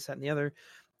by then, this, that, and the other.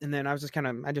 And then I was just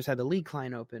I just had the League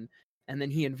client open, and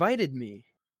then he invited me.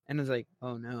 And I was like,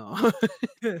 oh no.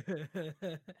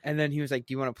 And then he was like,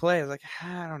 do you want to play? I was like,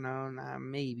 I don't know,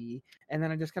 maybe. And then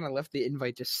I just kind of left the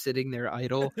invite just sitting there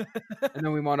idle. And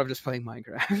then we wound up just playing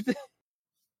Minecraft.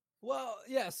 Well,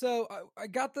 yeah, so I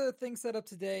got the thing set up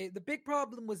today. The big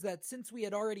problem was that since we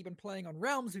had already been playing on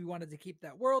Realms, we wanted to keep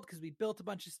that world because we built a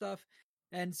bunch of stuff.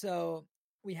 And so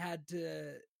we had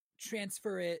to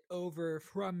transfer it over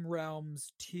from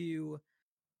Realms to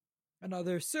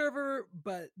another server.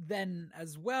 But then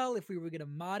as well, if we were going to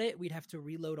mod it, we'd have to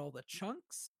reload all the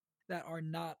chunks that are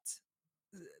not...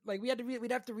 Like,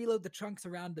 we'd have to reload the chunks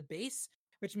around the base,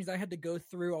 which means I had to go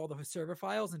through all the server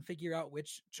files and figure out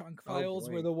which chunk files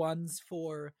were the ones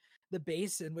for the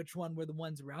base and which one were the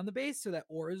ones around the base so that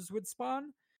ores would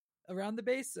spawn around the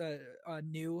base.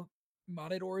 New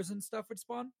modded ores and stuff would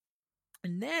spawn.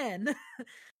 And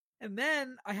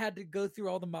then I had to go through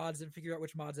all the mods and figure out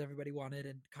which mods everybody wanted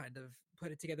and kind of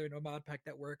put it together in a mod pack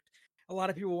that worked. A lot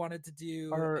of people wanted to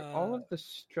do... Are all of the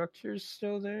structures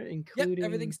still there, including... Yep,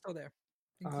 everything's still there,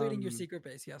 including your secret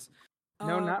base, yes.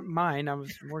 No, not mine. I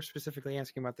was more specifically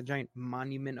asking about the giant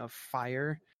monument of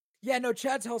fire. Yeah, no,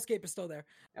 Chad's Hellscape is still there.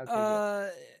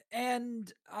 Okay,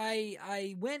 and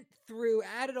I went through,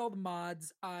 added all the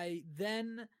mods. I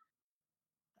then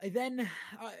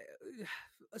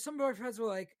some of our friends were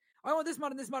like, I want this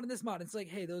mod and this mod and this mod. It's like,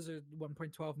 hey, those are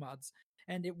 1.12 mods.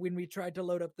 And when we tried to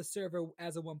load up the server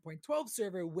as a 1.12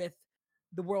 server with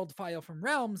the world file from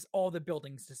Realms, all the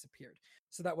buildings disappeared.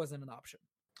 So that wasn't an option.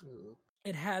 Ooh.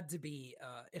 It had to be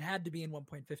in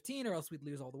 1.15 or else we'd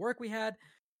lose all the work we had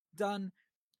done.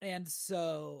 And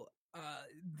so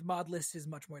the mod list is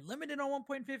much more limited on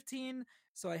 1.15.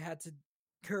 So I had to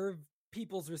curve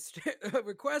people's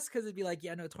requests because it'd be like,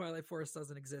 yeah, no, Twilight Forest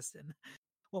doesn't exist in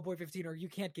 1.15, or you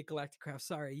can't get Galacticraft.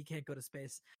 Sorry, you can't go to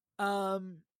space.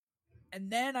 And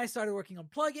then I started working on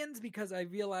plugins because I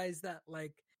realized that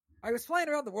like I was flying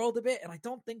around the world a bit and I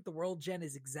don't think the world gen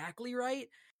is exactly right.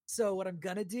 So what I'm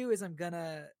going to do is I'm going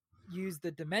to use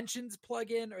the Dimensions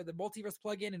plugin or the Multiverse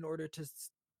plugin in order to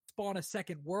spawn a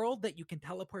second world that you can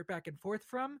teleport back and forth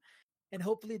from. and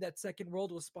hopefully that second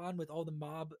world will spawn with all the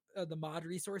mod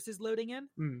resources loading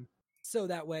in. So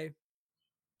that way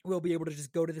we'll be able to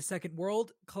just go to the second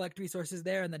world, collect resources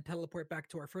there, and then teleport back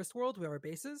to our first world with our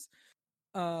bases.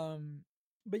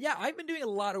 But yeah, I've been doing a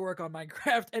lot of work on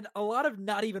Minecraft and a lot of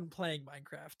not even playing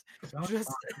Minecraft. Just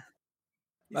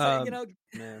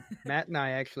Matt and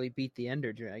I actually beat the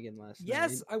Ender Dragon last night.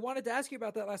 Yes, I wanted to ask you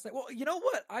about that last night. Well, you know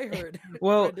what I heard?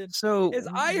 Well, Brendan,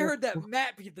 I heard that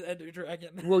Matt beat the Ender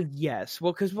Dragon. Well, yes.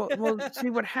 Well, because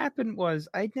see, what happened was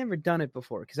I'd never done it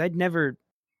before because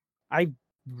I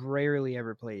rarely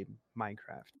ever played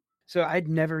Minecraft, so I'd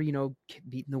never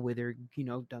beaten the Wither,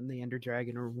 done the Ender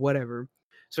Dragon or whatever.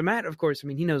 So Matt, of course,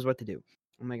 he knows what to do.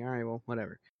 I'm like, all right, well,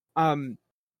 whatever.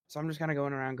 So I'm just kind of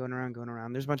going around.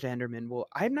 There's a bunch of Endermen. Well,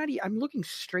 I'm looking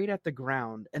straight at the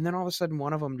ground, and then all of a sudden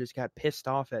one of them just got pissed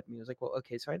off at me. I was like, well,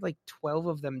 okay, so I had like 12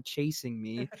 of them chasing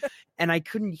me, and I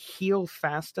couldn't heal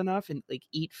fast enough and like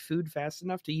eat food fast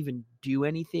enough to even do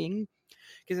anything.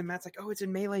 Because then Matt's like, oh, it's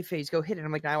in melee phase. Go hit it.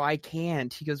 I'm like, no, I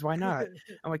can't. He goes, why not?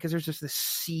 I'm like, because there's just this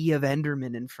sea of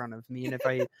Endermen in front of me. And if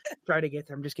I try to get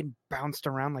there, I'm just getting bounced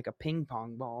around like a ping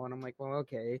pong ball. And I'm like, well,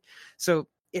 okay. So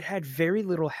it had very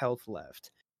little health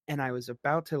left. And I was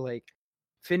about to like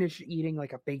finish eating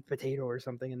like a baked potato or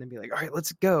something and then be like, all right,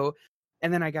 let's go.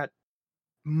 And then I got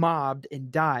mobbed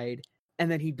and died. And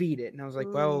then he beat it. And I was like,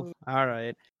 well, all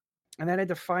right. And then I had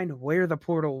to find where the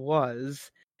portal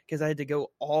was, because I had to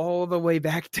go all the way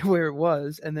back to where it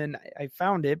was, and then I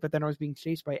found it, but then I was being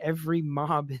chased by every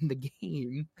mob in the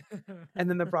game. And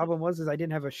then the problem was I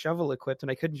didn't have a shovel equipped,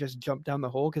 and I couldn't just jump down the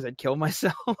hole because I'd kill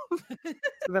myself.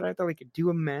 So then I thought I could do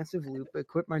a massive loop,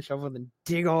 equip my shovel, and then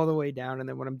dig all the way down. And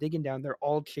then when I'm digging down, they're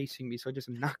all chasing me, so I just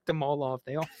knocked them all off.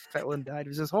 They all fell and died. It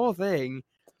was this whole thing.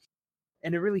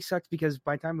 And it really sucked because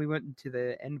by the time we went into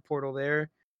the end portal there,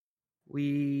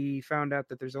 we found out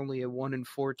that there's only a 1 in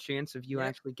 4 chance of you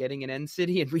actually getting an end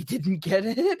city, and we didn't get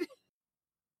it.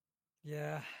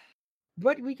 Yeah.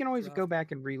 But we can always go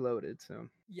back and reload it, so.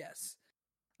 Yes.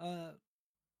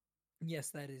 Yes,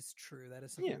 that is true. That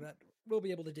is something that we'll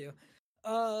be able to do.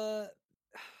 What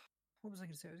was I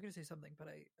going to say? I was going to say something, but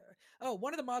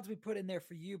one of the mods we put in there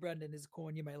for you, Brendan, is cool,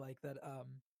 and you might like that.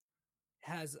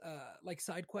 Has like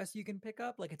side quests you can pick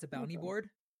up, like it's a bounty board.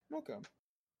 Okay.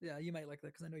 Yeah, you might like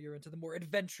that because I know you're into the more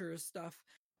adventurous stuff.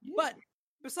 Yeah. But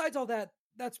besides all that,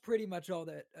 that's pretty much all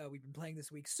that we've been playing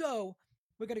this week. So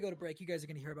we're going to go to break. You guys are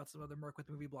going to hear about some other Merc with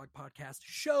Movie Blog podcast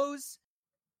shows.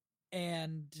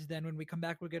 And then when we come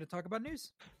back, we're going to talk about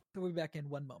news. So we'll be back in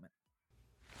one moment.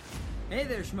 Hey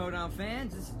there, Schmodown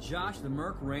fans. This is Josh the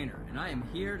Merc Rainer, and I am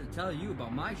here to tell you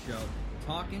about my show,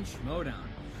 Talkin' Schmodown.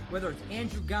 Whether it's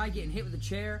Andrew Guy getting hit with a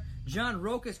chair, John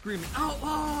Roca screaming,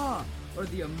 outlaw! Or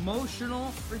the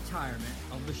emotional retirement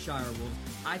of the Shire Wolves,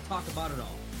 I talk about it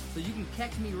all. So you can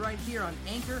catch me right here on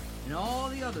Anchor and all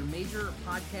the other major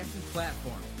podcasting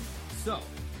platforms. So,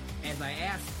 as I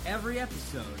ask every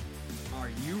episode, are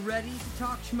you ready to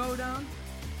talk Schmodown?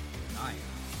 I am.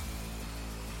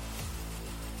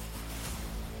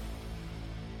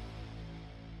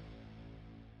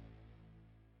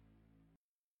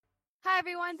 Hi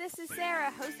everyone, this is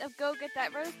Sarah, host of Go Get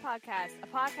That Rose podcast, a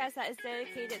podcast that is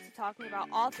dedicated to talking about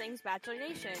all things Bachelor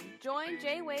Nation. Join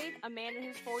Jay Wade, a man in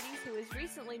his 40s who is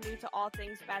recently new to all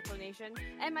things Bachelor Nation,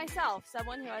 and myself,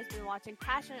 someone who has been watching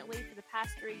passionately for the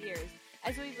past 3 years,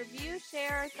 as we review,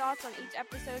 share our thoughts on each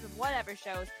episode of whatever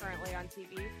show is currently on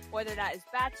TV, whether that is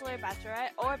Bachelor,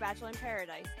 Bachelorette, or Bachelor in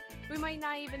Paradise. We might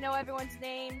not even know everyone's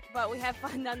name, but we have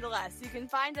fun nonetheless. You can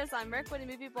find us on Merc with a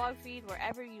Movie Blog feed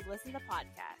wherever you listen to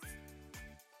podcasts.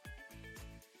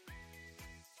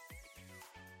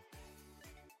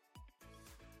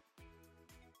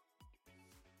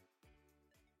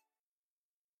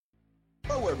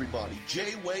 Hello everybody,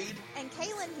 Jay Wade and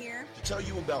Kaylin here to tell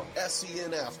you about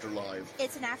SEN Afterlive.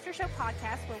 It's an after-show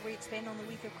podcast where we expand on the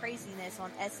week of craziness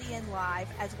on SEN Live,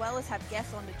 as well as have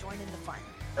guests on to join in the fun.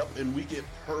 Yep, and we get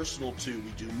personal too.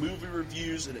 We do movie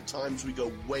reviews, and at times we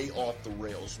go way off the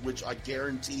rails, which I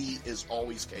guarantee is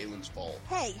always Kaylin's fault.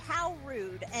 Hey, how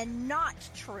rude and not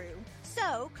true.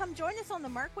 So, come join us on the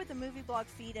Merc with the Movie Blog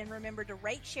feed, and remember to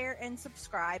rate, share, and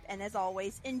subscribe, and as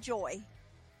always, enjoy.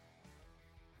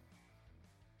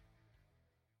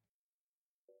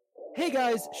 Hey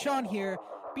guys, Sean here.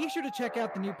 Be sure to check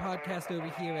out the new podcast over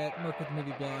here at Merc with the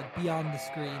Movie Blog, Beyond the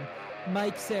Screen.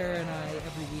 Mike, Sarah, and I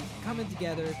every week coming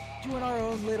together, doing our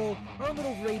own little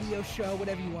radio show,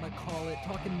 whatever you want to call it,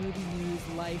 talking movie news,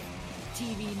 life,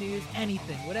 TV news,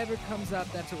 anything. Whatever comes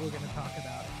up, that's what we're going to talk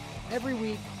about. Every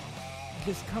week,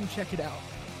 just come check it out.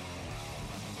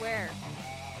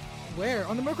 Where?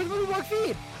 On the Merc with the Movie Blog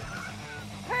feed.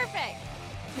 Perfect.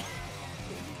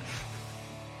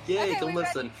 Yay, Okay, come we ready?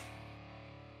 listen.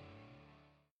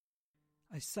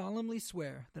 I solemnly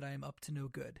swear that I am up to no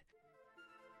good.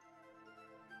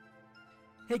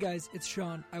 Hey guys, it's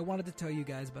Sean. I wanted to tell you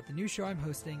guys about the new show I'm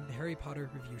hosting, the Harry Potter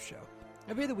Review Show.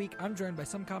 Every other week, I'm joined by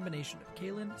some combination of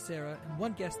Kaylin, Sarah, and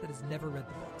one guest that has never read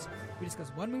the books. We discuss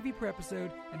one movie per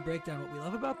episode and break down what we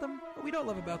love about them, what we don't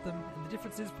love about them, and the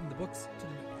differences from the books to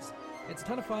the movies. It's a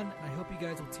ton of fun, and I hope you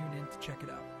guys will tune in to check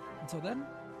it out. Until then,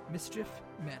 mischief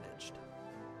managed.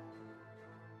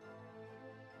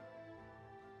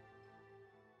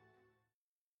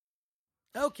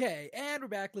 Okay, and we're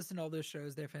back. Listen to all those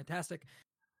shows. They're fantastic.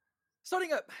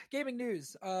 Starting up, gaming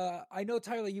news. I know,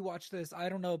 Tyler, you watched this. I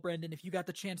don't know, Brendan, if you got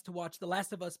the chance to watch The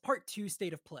Last of Us Part 2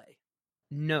 State of Play.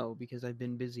 No, because I've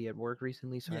been busy at work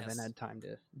recently, so I Yes. haven't had time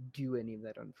to do any of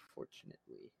that,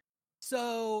 unfortunately.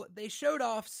 So they showed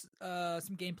off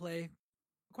some gameplay,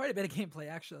 quite a bit of gameplay,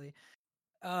 actually.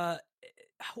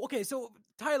 Okay, so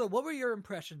Tyler, what were your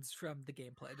impressions from the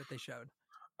gameplay that they showed?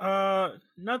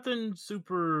 Nothing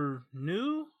super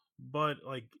new, but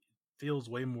like feels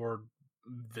way more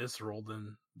visceral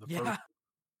than the Yeah. first.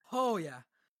 Oh, yeah.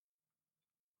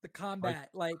 The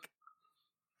combat, like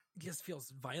just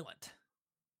feels violent.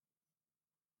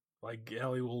 Like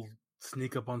Ellie will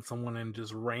sneak up on someone and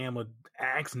just ram an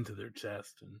axe into their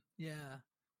chest, and Yeah.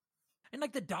 And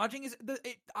like the dodging is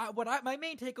my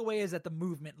main takeaway is that the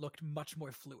movement looked much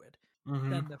more fluid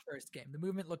than the first game. The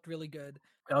movement looked really good.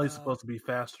 Ellie's supposed to be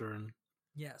faster and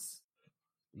Yes.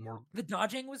 more. The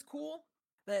dodging was cool.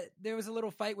 That there was a little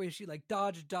fight where she like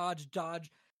dodge,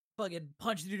 fucking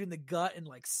punched the dude in the gut and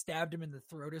like stabbed him in the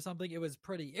throat or something. It was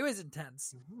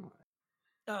intense.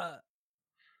 The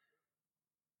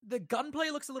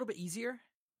gunplay looks a little bit easier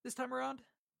this time around.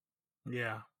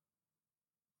 Yeah.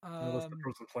 Unless the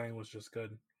person playing was just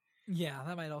good. Yeah,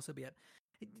 that might also be it.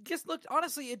 It just looked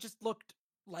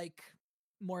like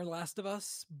more Last of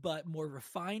Us, but more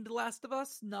refined Last of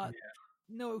Us.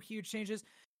 No huge changes.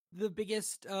 The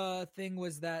biggest thing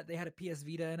was that they had a PS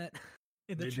Vita in it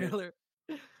in the They did. trailer.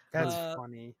 That's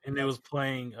funny. And it was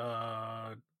playing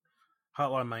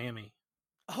Hotline Miami.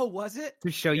 Oh, was it?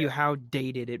 To show you how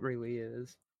dated it really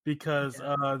is. Because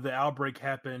the outbreak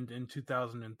happened in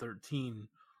 2013,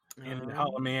 and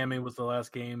Hotline Miami was the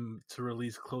last game to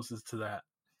release closest to that.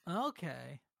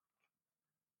 Okay.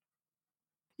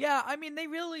 Yeah, I mean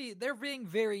they're being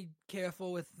very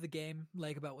careful with the game,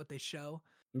 like about what they show.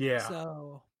 Yeah.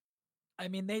 So I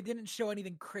mean they didn't show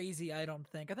anything crazy, I don't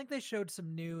think. I think they showed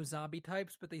some new zombie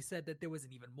types, but they said that there was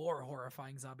an even more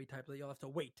horrifying zombie type that you'll have to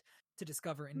wait to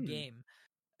discover in game.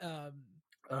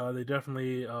 They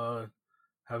definitely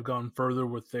have gone further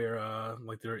with their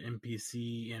their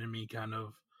NPC enemy kind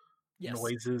of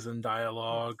noises and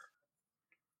dialogue.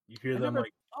 You hear them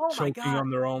like choking on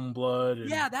their own blood. And...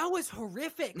 Yeah, that was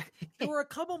horrific. There were a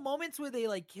couple moments where they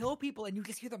like kill people and you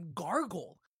just hear them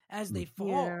gargle as they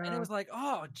fall, and it was like,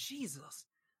 oh Jesus!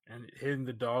 And hitting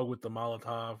the dog with the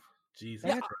Molotov. Jesus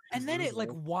yeah, Christ. And then it like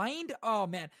whined. Oh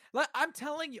man, I'm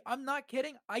telling you, I'm not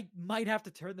kidding. I might have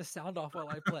to turn the sound off while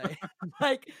I play.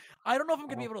 Like, I don't know if I'm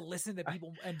gonna be able to listen to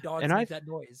people and dogs make that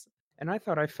noise. And I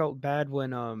thought I felt bad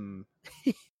when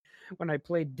when I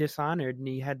played Dishonored and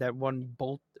he had that one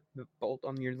bolt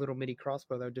on your little mini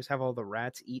crossbow that would just have all the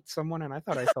rats eat someone, and I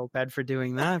thought I felt bad for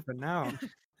doing that, but now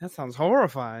that sounds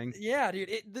horrifying. Yeah, dude.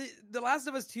 The Last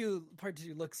of Us 2 Part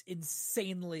 2 looks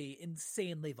insanely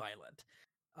violent.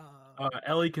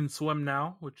 Ellie can swim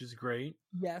now, which is great.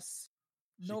 Yes.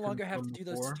 No longer have to do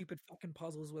those stupid fucking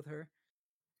puzzles with her.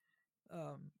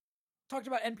 Talked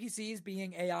about NPCs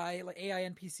being AI, like AI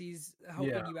NPCs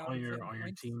helping you out on your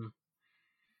team.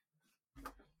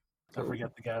 I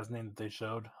forget the guy's name that they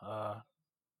showed.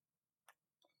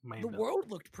 The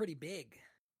world looked pretty big.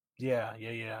 Yeah.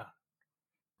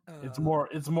 It's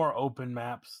more open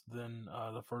maps than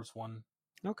the first one.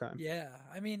 Okay. Yeah,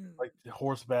 I mean, like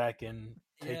horseback and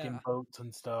taking boats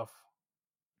and stuff.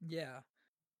 Yeah,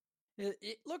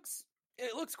 it looks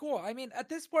cool. I mean, at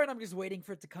this point, I'm just waiting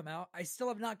for it to come out. I still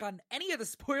have not gotten any of the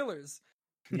spoilers,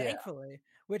 thankfully,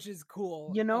 which is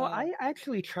cool. You know, I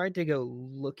actually tried to go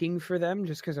looking for them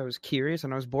just because I was curious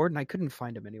and I was bored and I couldn't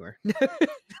find them anywhere.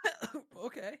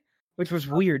 Okay. Which was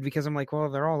weird because I'm like, well,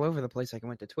 they're all over the place. Like I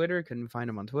went to Twitter, couldn't find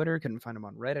them on Twitter, couldn't find them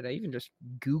on Reddit. I even just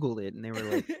Googled it and they were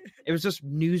like, it was just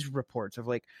news reports of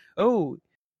like, oh,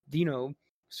 you know,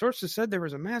 sources said there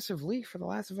was a massive leak for The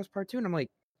Last of Us Part 2. And I'm like,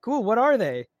 cool, what are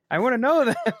they? I want to know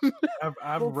them.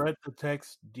 I've read the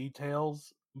text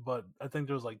details, but I think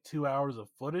there was like 2 hours of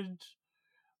footage,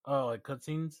 like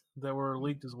cutscenes that were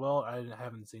leaked as well. I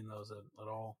haven't seen those at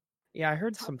all. Yeah, I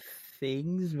heard some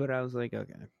things, but I was like,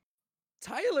 okay.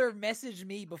 Tyler messaged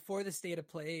me before the state of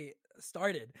play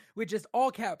started with just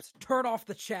all caps, turn off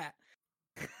the chat.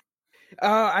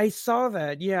 I saw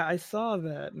that. Yeah, I saw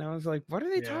that, and I was like, "What are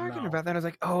they Yeah, talking no. about?" Then I was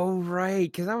like, "Oh,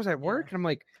 right," because I was at work, and I'm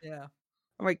like,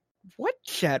 "What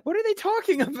chat? What are they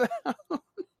talking about?"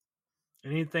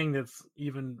 Anything that's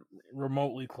even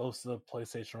remotely close to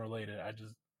PlayStation related,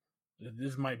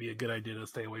 this might be a good idea to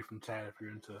stay away from chat if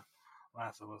you're into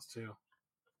Last of Us 2.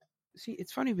 See,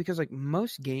 it's funny because like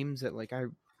most games that like I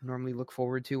normally look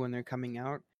forward to when they're coming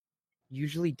out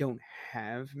usually don't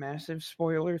have massive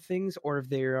spoiler things, or if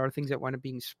there are things that wind up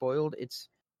being spoiled, it's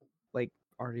like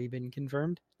already been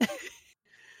confirmed.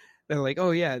 They're like,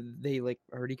 oh yeah, they like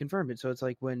already confirmed it. So it's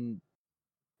like when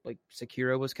like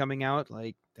Sekiro was coming out,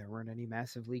 like there weren't any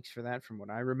massive leaks for that from what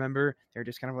I remember. They're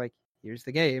just kind of like, here's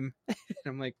the game. And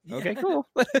I'm like, okay, cool.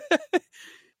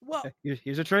 Well,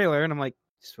 here's a trailer, and I'm like,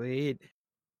 sweet.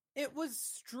 it was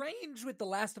strange with The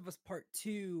Last of Us Part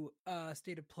 2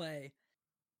 state of play.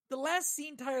 The last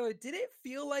scene, Tyler, did it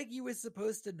feel like you were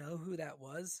supposed to know who that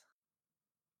was?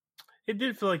 It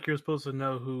did feel like you're supposed to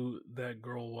know who that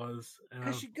girl was.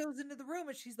 Because she goes into the room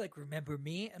and she's like, remember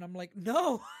me? And I'm like,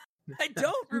 no, I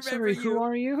don't I'm remember sorry, you. who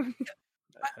are you?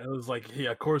 It was like,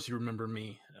 yeah, of course you remember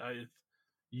me.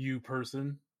 You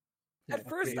person. At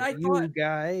first, You I thought...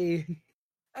 guy.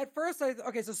 At first,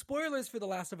 okay, so spoilers for The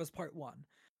Last of Us Part 1.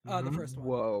 The first one.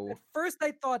 Whoa. At first,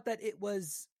 I thought that it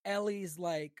was Ellie's,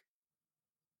 like,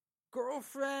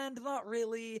 girlfriend. Not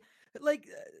really. Like,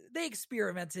 they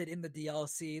experimented in the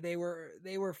DLC. They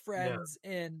were friends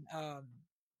in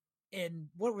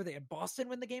what were they, in Boston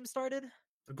when the game started?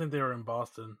 I think they were in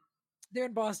Boston. They're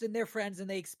in Boston, they're friends, and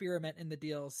they experiment in the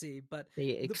DLC, but... They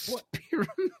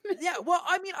experiment? Yeah, well,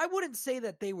 I mean, I wouldn't say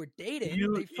that they were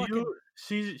dating.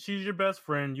 She's your best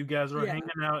friend. You guys are hanging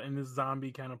out in this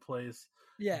zombie kind of place.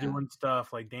 Doing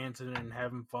stuff, like dancing and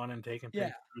having fun and taking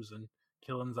pictures and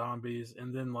killing zombies.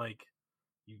 And then, like,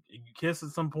 you kiss at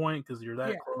some point because you're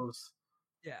that close.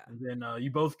 Yeah. And then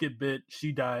you both get bit.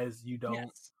 She dies. You don't.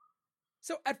 Yes.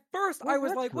 So at first, I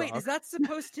was like, wait, is that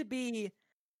supposed to be...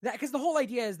 that? Because the whole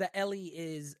idea is that Ellie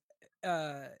is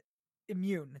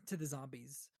immune to the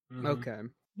zombies. Mm-hmm. Okay.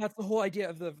 That's the whole idea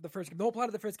of the first game. The whole plot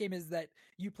of the first game is that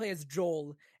you play as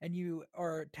Joel, and you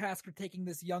are tasked with taking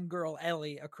this young girl,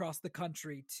 Ellie, across the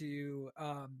country to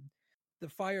the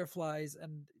Fireflies,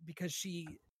 and because she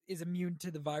is immune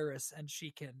to the virus, and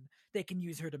they can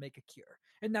use her to make a cure.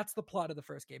 And that's the plot of the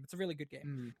first game. It's a really good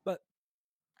game. But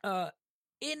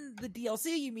in the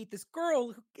DLC, you meet this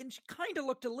girl, and she kind of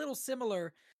looked a little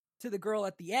similar to the girl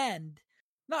at the end.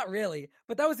 Not really,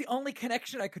 but that was the only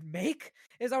connection I could make.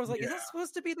 Is I was like, is that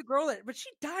supposed to be the girl but she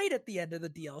died at the end of the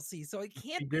DLC, so it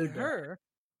can't be her.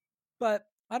 But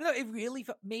I don't know. It really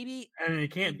maybe, and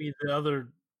it can't be the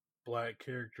other black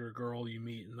character girl you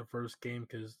meet in the first game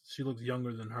because she looks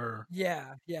younger than her.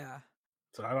 Yeah.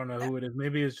 So I don't know who it is.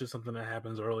 Maybe it's just something that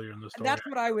happens earlier in the story. And that's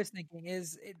what I was thinking.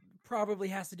 Is it probably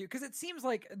has to do because it seems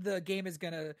like the game is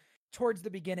gonna. Towards the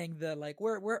beginning, the like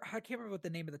where I can't remember what the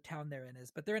name of the town they're in is,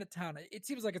 but they're in a town. It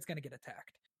seems like it's going to get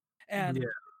attacked, and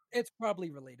it's probably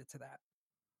related to that.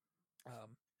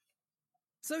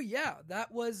 So yeah, that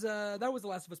was The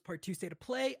Last of Us Part 2 State of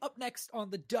Play. Up next on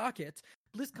the docket,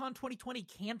 BlizzCon 2020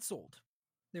 canceled.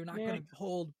 They're not going to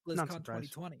hold BlizzCon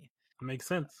 2020. Makes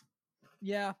sense.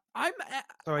 Yeah,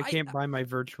 So I can't buy my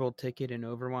virtual ticket in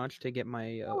Overwatch to get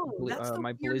my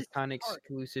my BlizzCon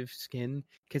exclusive skin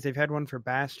because they've had one for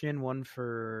Bastion, one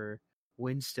for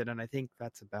Winston, and I think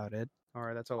that's about it.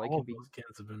 Or that's all I can be. Those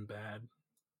skins have been bad.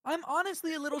 I'm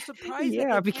honestly a little surprised.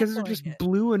 Yeah, because they're just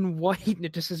blue and white, and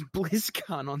it just says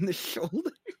BlizzCon on the shoulder.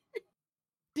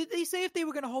 Did they say if they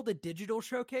were going to hold a digital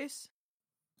showcase?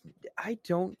 I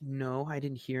don't know. I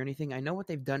didn't hear anything. I know what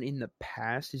they've done in the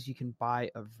past is you can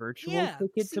buy a virtual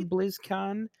ticket to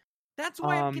BlizzCon. That's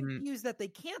why I'm confused that they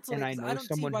canceled and it. I know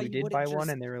someone who did buy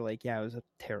one, and they were like, "Yeah, it was a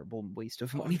terrible waste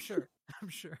of money." I'm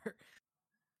sure.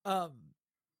 But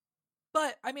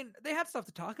I mean, they had stuff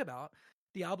to talk about: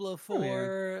 Diablo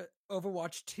 4,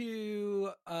 Overwatch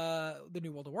 2, the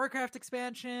new World of Warcraft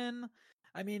expansion.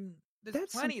 I mean.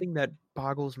 That's something that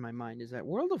boggles my mind is that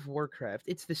World of Warcraft,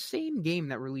 it's the same game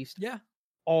that released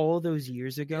all those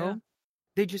years ago. Yeah.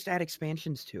 They just add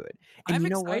expansions to it. And I'm you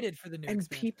know excited what? for the new And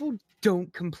expansion. people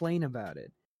don't complain about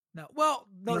it. No. Well,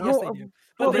 yes, they do.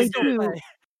 Well, they do.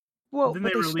 Well, but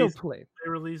they still play. They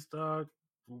released World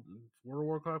of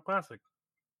Warcraft Classic.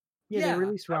 Yeah, they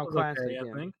released WoW Classic,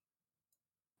 I think.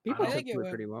 People took it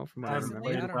pretty well from what I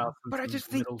remember. But I just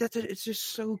think it's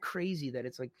just so crazy that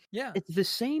it's like, it's the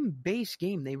same base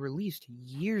game they released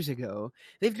years ago.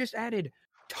 They've just added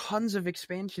tons of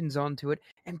expansions onto it,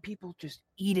 and people just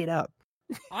eat it up.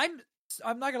 I'm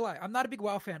I'm not gonna lie, I'm not a big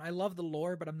WoW fan. I love the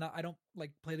lore, but I don't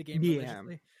like play the game Yeah.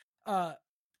 religiously.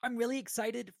 I'm really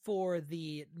excited for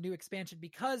the new expansion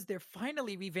because they're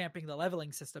finally revamping the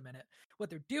leveling system in it. What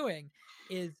they're doing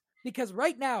is, because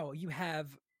right now you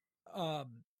have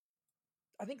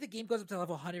I think the game goes up to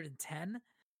level 110,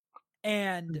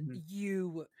 and Mhm.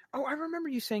 you Oh, I remember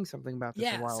you saying something about this a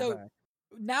yeah, while so back.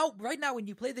 right now when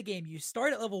you play the game, you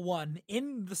start at level 1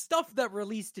 in the stuff that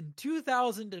released in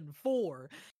 2004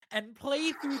 and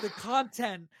play through the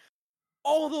content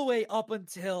all the way up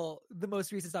until the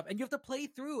most recent stuff, and you have to play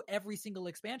through every single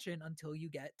expansion until you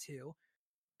get to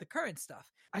the current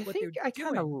stuff. I What think they're I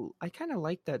kind doing- of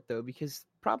like that though, because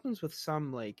problems with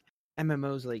some like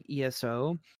MMOs like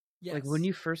ESO, yes, like when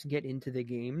you first get into the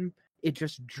game, it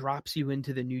just drops you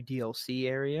into the new DLC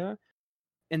area.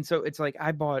 And so it's like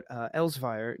I bought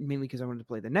Elsvire mainly because I wanted to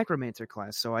play the Necromancer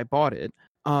class, so I bought it.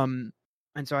 And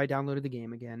so I downloaded the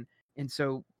game again, and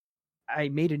so I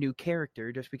made a new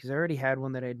character just because I already had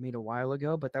one that I had made a while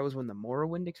ago, but that was when the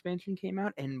Morrowind expansion came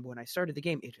out, and when I started the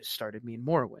game, it just started me in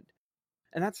Morrowind.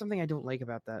 And that's something I don't like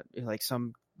about that. Like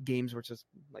some games where it's just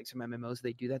like some MMOs,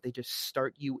 they do that. They just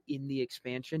start you in the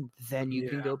expansion, then you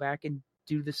can Yeah. go back and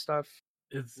do the stuff.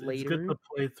 It's good later. to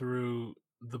play through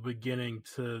the beginning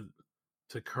to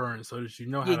current, so that you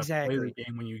know how to play Exactly. the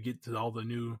game when you get to all the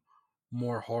new,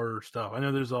 more harder stuff. I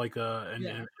know there's like in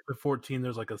Yeah. 14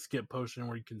 there's like a skip potion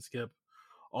where you can skip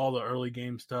all the early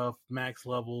game stuff, max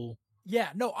level.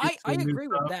 yeah, no, I It's the new agree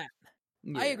with stuff. that.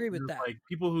 Yeah. I agree with Just that. like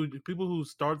people who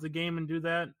start the game and do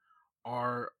that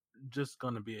are just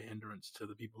going to be a hindrance to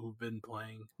the people who've been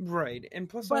playing. Right. And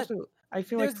plus But also I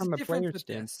feel There's like from a a difference player with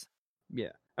standpoint. this.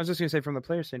 Yeah. I was just gonna say from the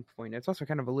player standpoint, it's also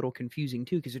kind of a little confusing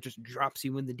too, because it just drops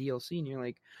you in the DLC and you're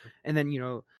like, and then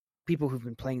people who've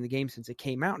been playing the game since it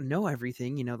came out and know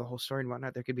everything, the whole story and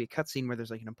whatnot. There could be a cutscene where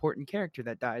there's like an important character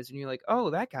that dies, and you're like, oh,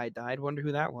 that guy died. Wonder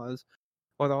who that was.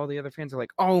 While all the other fans are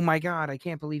like, oh my god, I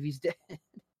can't believe he's dead.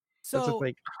 So it's So just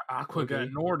like Aqua got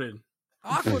okay. Norded.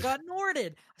 Aqua got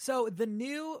Norded. So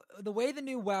the way the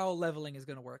new WoW leveling is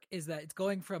going to work is that it's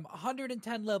going from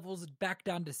 110 levels back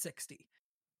down to 60.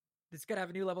 It's going to have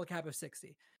a new level cap of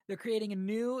 60. They're creating a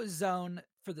new zone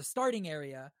for the starting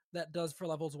area that does for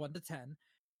levels 1 to 10.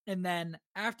 And then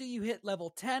after you hit level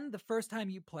 10, the first time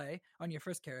you play on your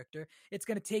first character, it's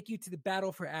going to take you to the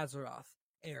Battle for Azeroth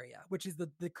area, which is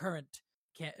the current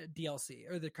DLC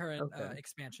or the current Okay.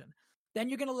 expansion. Then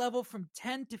you're going to level from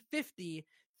 10 to 50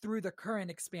 through the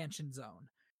current expansion zone.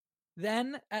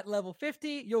 Then at level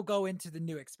 50, you'll go into the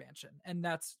new expansion, and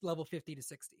that's level 50 to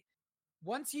 60.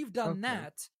 Once you've done Okay.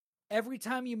 that, every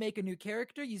time you make a new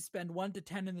character, you spend 1 to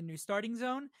 10 in the new starting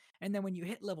zone, and then when you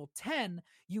hit level 10,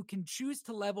 you can choose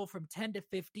to level from 10 to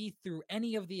 50 through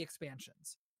any of the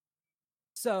expansions.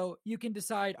 So you can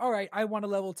decide, all right, I want to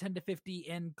level 10 to 50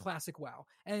 in Classic WoW,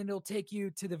 and it'll take you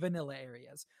to the vanilla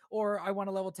areas. Or I want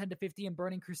to level 10 to 50 in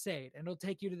Burning Crusade, and it'll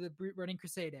take you to the Burning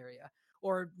Crusade area.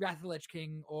 Or Wrath of the Lich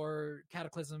King, or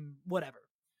Cataclysm, whatever.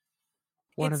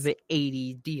 One of It's- the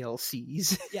 80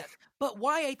 DLCs. Yes, but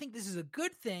why I think this is a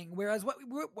good thing, whereas what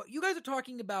you guys are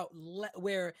talking about,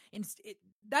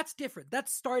 that's different.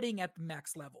 That's starting at the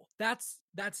max level. That's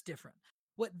different.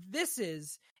 What this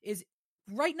is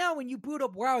right now when you boot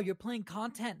up WoW, you're playing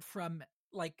content from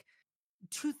like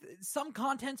some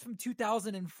content's from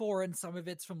 2004 and some of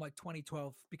it's from like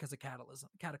 2012 because of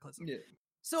Cataclysm. Yeah.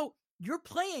 So you're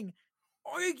playing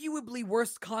arguably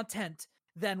worse content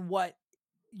than what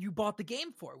you bought the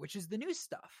game for, which is the new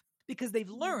stuff, because they've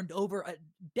learned over a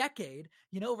decade,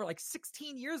 over like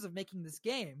 16 years of making this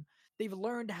game, they've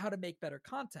learned how to make better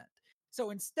content.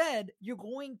 So instead, you're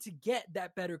going to get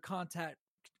that better content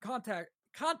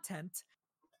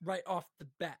right off the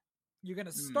bat. You're going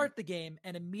to start the game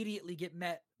and immediately get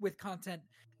met with content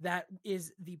that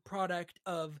is the product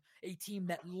of a team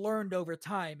that learned over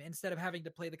time, instead of having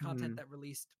to play the content that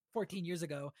released 14 years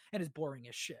ago and is boring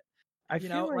as shit. I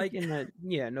feel like in that,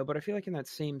 but I feel like in that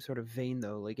same sort of vein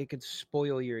though, like it could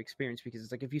spoil your experience, because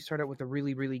it's like if you start out with a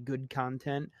really, really good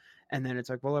content and then it's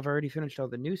like, well, I've already finished all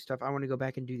the new stuff, I want to go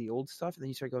back and do the old stuff, and then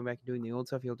you start going back and doing the old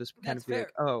stuff, you'll just kind That's of be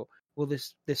like, oh, well,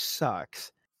 this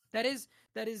sucks. That is.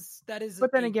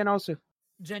 But then again, also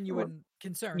genuine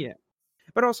concern. Yeah,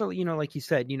 but also, like you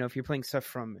said, if you're playing stuff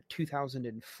from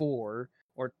 2004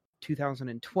 or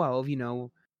 2012,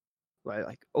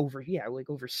 like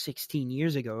over 16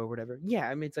 years ago or whatever. Yeah,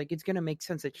 I mean, it's like, it's going to make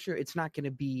sense that sure, it's not going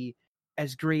to be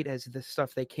as great as the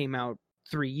stuff that came out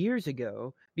 3 years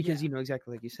ago, because,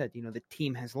 exactly like you said, the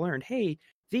team has learned, hey,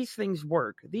 these things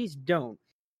work, these don't.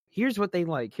 Here's what they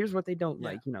like, here's what they don't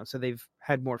like, so they've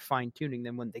had more fine tuning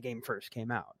than when the game first came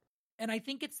out. And I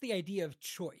think it's the idea of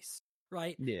choice.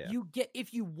 right? Yeah. You get,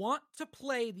 if you want to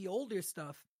play the older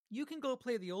stuff, you can go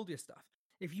play the older stuff.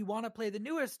 If you want to play the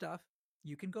newer stuff,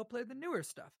 you can go play the newer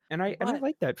stuff. And I But,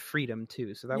 like that freedom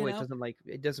too. So that you way know?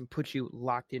 it doesn't put you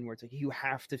locked in where it's like you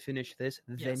have to finish this,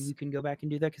 then Yes. you can go back and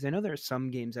do that. Because I know there are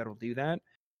some games that'll do that,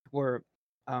 where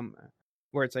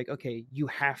it's like, okay, you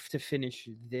have to finish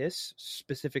this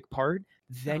specific part,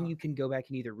 then Uh-huh. you can go back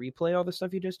and either replay all the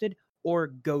stuff you just did or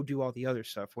go do all the other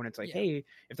stuff. When it's like, Yeah. hey,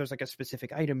 if there's like a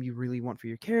specific item you really want for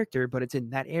your character, but it's in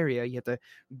that area, you have to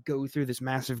go through this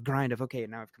massive grind of, okay,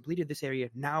 now I've completed this area,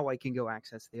 now I can go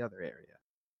access the other area.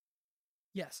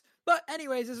 Yes. But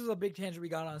anyways, this was a big tangent we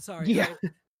got on. Sorry. Yeah.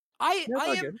 right? I That's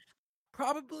all am good.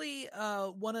 probably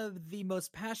one of the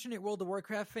most passionate World of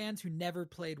Warcraft fans who never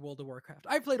played World of Warcraft.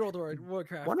 I played World of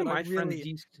Warcraft. One of but my I friends really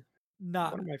used to,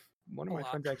 not. one of a my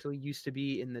lot. friends actually used to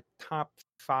be in the top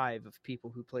 5 of people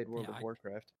who played World Yeah, of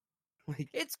Warcraft. Like,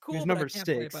 It's he cool, was but number I can't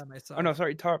play it 6. by myself. Oh no,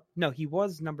 sorry, top. No, he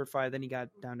was number 5. Then he got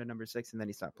down to number 6, and then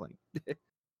he stopped playing.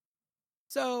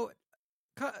 So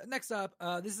next up,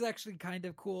 this is actually kind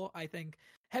of cool. I think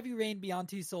Heavy Rain, Beyond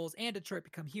Two Souls, and Detroit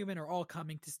Become Human are all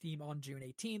coming to Steam on June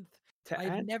 18th.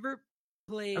 I've never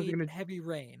played Heavy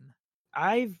Rain.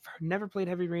 I've never played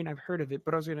Heavy Rain. I've heard of it,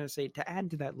 but I was going to say, to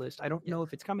add to that list, I don't know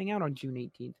if it's coming out on June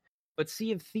 18th, but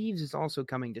Sea of Thieves is also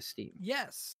coming to Steam.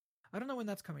 Yes. I don't know when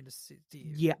that's coming to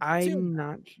Steam. Yeah, I'm Soon.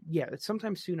 not. Yeah, it's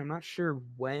sometime soon. I'm not sure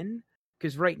when,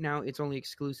 because right now it's only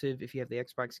exclusive if you have the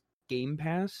Xbox Game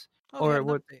Pass. Oh, or they had an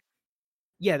what? update.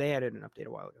 Yeah, they added an update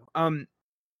a while ago.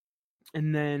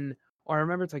 And then, or I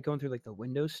remember it's like going through like the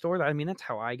Windows Store. I mean, that's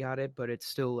how I got it, but it's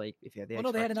still like if you have the Well, Xbox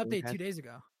no, they had an Game update Pass. 2 days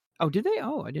ago. Oh, did they?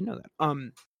 Oh, I didn't know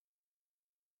that.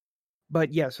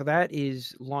 But yeah, so that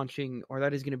is launching, or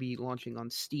that is going to be launching on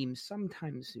Steam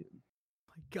sometime soon.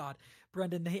 My God,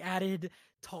 Brendan, they added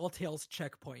Tall Tales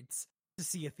checkpoints to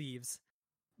Sea of Thieves.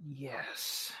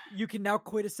 Yes, You can now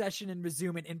quit a session and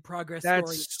resume an in-progress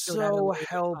that's story. so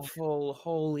helpful.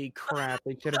 Holy crap!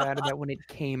 They should have added that when it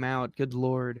came out. Good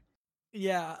lord,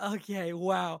 Yeah. Okay.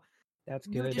 Wow. that's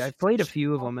You good. just- I've played a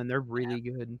few of them, and they're really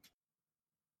good.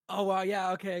 Oh wow.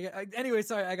 Yeah. Okay. Anyway,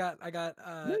 sorry. I got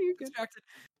No, you're good. distracted.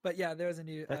 But yeah, there's a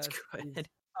new That's Steve's good.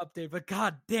 update. But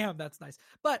god damn, that's nice.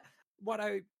 But what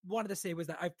I wanted to say was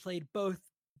that I've played both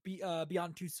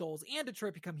Beyond Two Souls and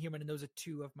Detroit Become Human, and those are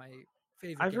two of my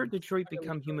favorite. I've heard games. Detroit I really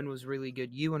Become enjoyed Human it. was really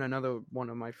good. You and another one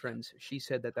of my friends, she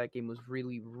said that game was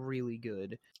really, really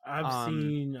good. I've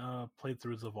seen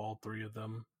playthroughs of all 3 of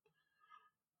them.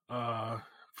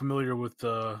 Familiar with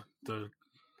the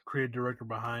creative director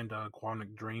behind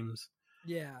Quantic Dreams,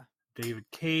 Yeah. David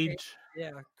Cage.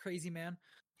 Yeah. Crazy man.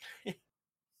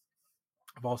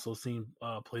 I've also seen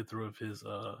playthrough of his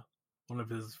one of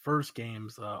his first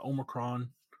games, Omicron,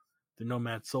 the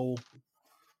Nomad Soul.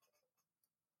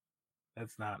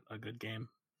 That's not a good game.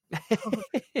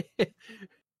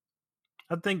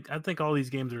 I think all these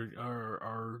games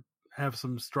are have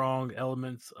some strong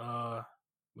elements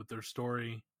with their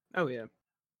story. Oh yeah.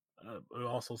 But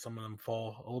also some of them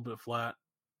fall a little bit flat.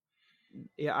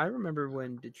 Yeah, I remember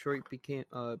when Detroit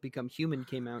Become Human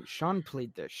came out, Sean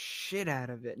played the shit out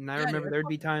of it. And I Yeah, remember yeah. there'd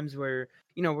be times where,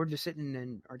 we're just sitting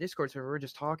in our Discord server, we're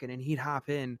just talking, and he'd hop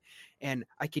in, and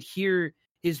I could hear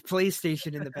his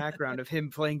PlayStation in the background of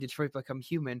him playing Detroit Become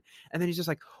Human, and then he's just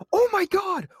like, "Oh my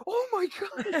god! Oh my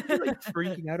god!" He's like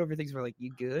freaking out over things. We're like,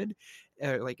 "You good?"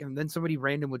 And then somebody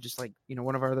random would just like,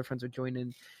 one of our other friends would join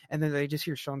in, and then they just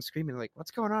hear Sean screaming, like,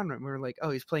 "What's going on?" And we're like, "Oh,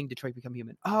 he's playing Detroit Become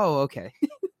Human." Oh, okay.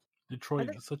 Detroit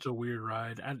think- is such a weird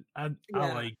ride. I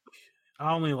Yeah.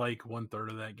 only like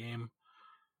 1/3 of that game.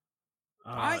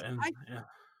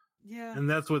 Yeah. And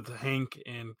that's with Hank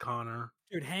and Connor.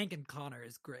 Dude, Hank and Connor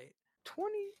is great.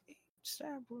 28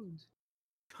 stab wounds.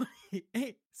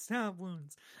 28 stab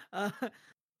wounds.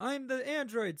 I'm the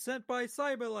android sent by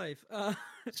Cyberlife.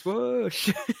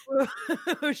 Swoosh.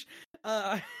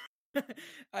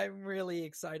 I'm really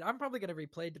excited. I'm probably gonna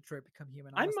replay Detroit Become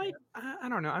Human. I honestly. might. I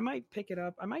don't know. I might pick it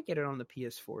up. I might get it on the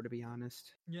PS4, to be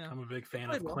honest. Yeah. I'm a big fan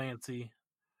played of well. Clancy.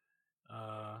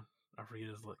 I forget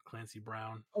his Clancy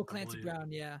Brown. Oh, I Clancy believe.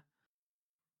 Brown. Yeah.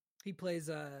 He plays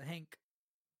Hank.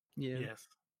 Yeah. Yes.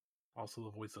 Also the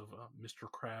voice of Mr.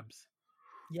 Krabs.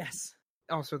 Yes.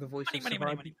 Also, the voice of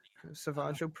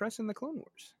Savage Opress in the Clone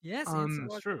Wars. Yes.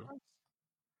 That's true.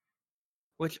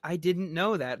 Which I didn't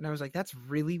know that, and I was like, "That's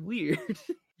really weird."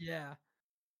 Yeah.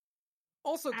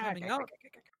 Also coming out,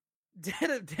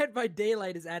 Dead by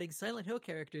Daylight is adding Silent Hill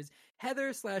characters Heather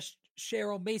 /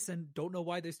 Cheryl Mason. Don't know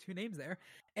why there's 2 names there.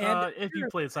 And If you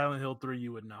played Silent Hill 3,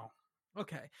 you would know.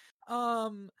 okay,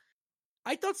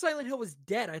 I thought Silent Hill was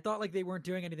dead. I thought like they weren't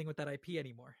doing anything with that IP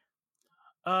anymore.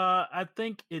 I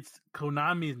think it's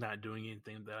Konami's not doing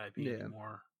anything with that IP Yeah.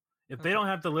 anymore. If they don't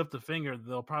have to lift a finger,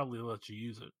 they'll probably let you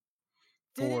use it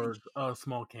for a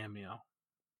small cameo.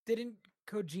 Didn't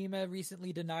Kojima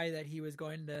recently deny that he was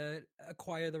going to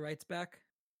acquire the rights back?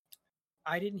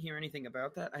 I didn't hear anything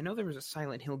about that. I know there was a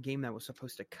Silent Hill game that was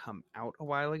supposed to come out a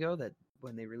while ago that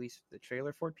when they released the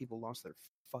trailer for it, people lost their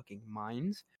fucking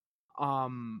minds.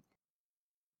 And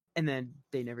then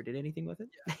they never did anything with it.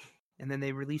 And then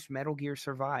they released Metal Gear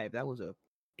Survive. That was a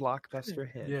blockbuster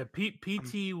hit. Yeah,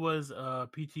 PT was a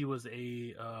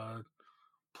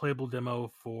playable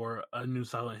demo for a new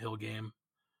Silent Hill game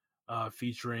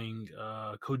featuring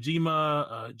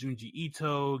Kojima, Junji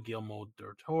Ito, Guillermo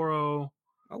del Toro.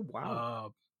 Oh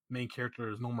wow! Main character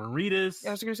is Norman Reedus. Yeah,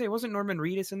 I was going to say, wasn't Norman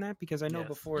Reedus in that? Because I know Yes.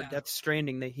 before Death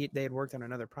Stranding, they had worked on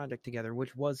another project together,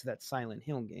 which was that Silent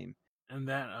Hill game. And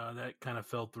that kind of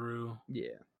fell through.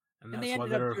 Yeah. And they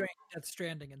ended up doing Death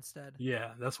Stranding instead.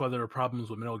 Yeah, that's why there were problems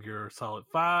with Metal Gear Solid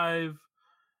 5.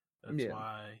 That's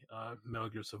why Metal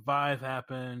Gear Survive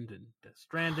happened and Death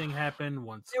Stranding happened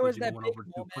once Kojima went over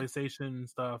to PlayStation and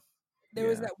stuff. There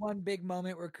was that one big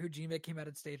moment where Kojima came out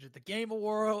on stage at the Game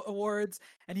Awards,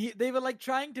 and they were like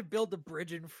trying to build a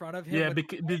bridge in front of him. Yeah,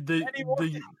 because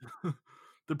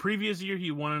the previous year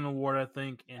he won an award, I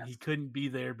think, and he couldn't be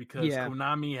there because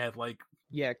Konami had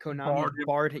Konami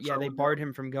barred they barred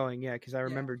him from going. Yeah, because I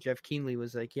remember Jeff Keighley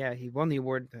was like, he won the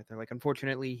award. They're like,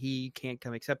 unfortunately, he can't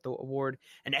come accept the award,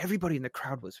 and everybody in the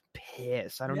crowd was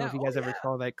pissed. I don't know if you guys ever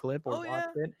saw that clip or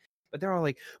watched it. But they're all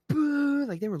like, boo!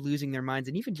 Like, they were losing their minds.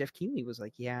 And even Jeff Keighley was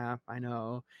like, yeah, I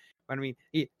know. But I mean,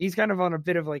 he's kind of on a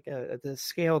bit of like the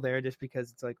scale there just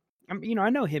because it's like, I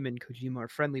know him and Kojima are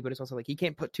friendly, but it's also like he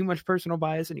can't put too much personal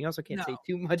bias and he also can't say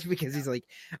too much because he's like,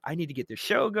 I need to get the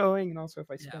show going. And also,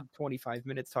 if I spend 25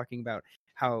 minutes talking about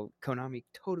how Konami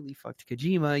totally fucked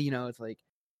Kojima, it's like,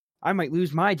 I might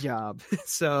lose my job.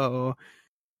 So,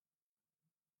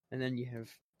 and then you have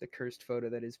the cursed photo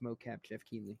that is mocap Jeff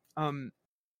Keighley.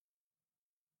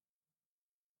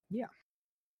 Yeah.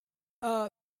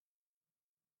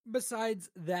 Besides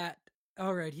that,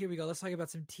 all right, here we go. Let's talk about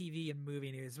some TV and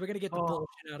movie news. We're gonna get the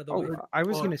bullshit out of the way. I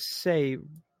was gonna say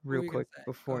real quick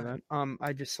before that.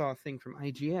 I just saw a thing from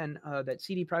IGN that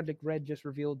CD Projekt Red just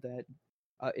revealed that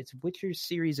its Witcher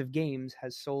series of games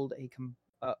has sold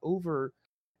over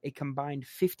a combined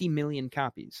 50 million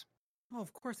copies. Oh,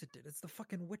 of course it did. It's the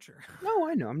fucking Witcher. No,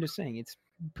 I know. I'm just saying it's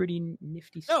pretty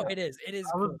nifty stuff. No, it is. It is.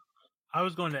 I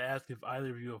was going to ask if either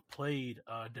of you have played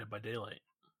Dead by Daylight.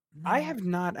 I have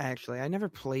not actually. I never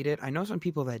played it. I know some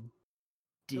people that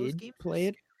did play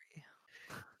it.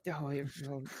 Oh,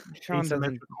 well, Sean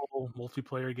doesn't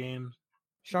multiplayer games.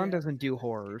 Sean doesn't do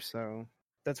horror, so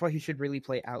that's why he should really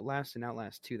play Outlast and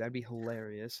Outlast 2. That'd be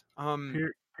hilarious.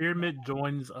 Pyramid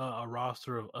joins a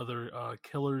roster of other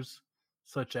killers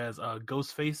such as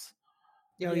Ghostface.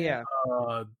 Oh yeah.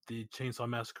 The Chainsaw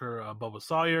Massacre, Bubba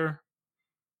Sawyer.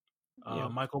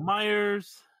 Michael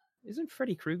Myers. Isn't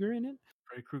Freddy Krueger in it?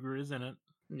 Freddy Krueger is in it.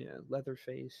 Yeah,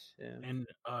 Leatherface. Yeah. And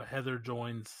Heather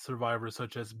joins survivors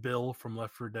such as Bill from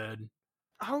Left 4 Dead.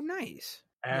 Oh, nice.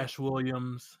 Ash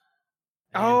Williams.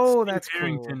 Oh, Steve that's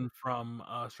Harrington cool. from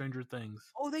Stranger Things.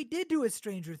 Oh, they did do a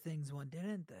Stranger Things one,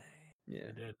 didn't they? Yeah,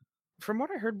 they did. From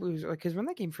what I heard, was because when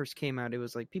that game first came out, it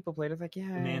was like people played it like,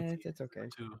 it's okay.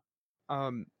 Too.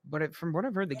 But from what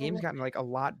I've heard, the game's gotten like a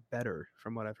lot better.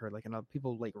 From what I've heard, like, and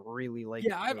people like really like.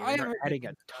 Yeah, I heard adding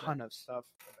a ton of stuff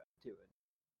to it.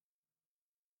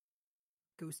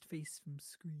 Ghostface from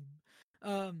Scream.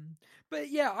 But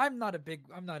yeah, I'm not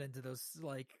into those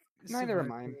like. Neither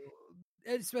am I.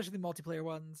 Especially multiplayer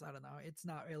ones. I don't know. It's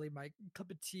not really my cup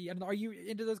of tea. I don't know. Are you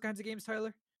into those kinds of games,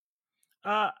 Tyler?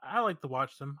 I like to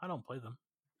watch them. I don't play them.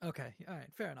 Okay. All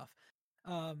right. Fair enough.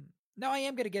 Now I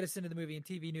am going to get us into the movie and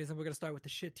TV news, and we're going to start with the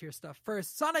shit tier stuff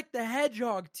first. Sonic the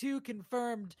Hedgehog 2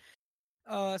 confirmed.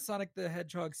 Sonic the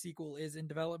Hedgehog sequel is in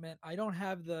development. I don't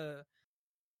have the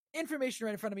information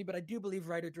right in front of me, but I do believe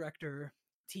writer-director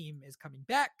team is coming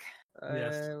back.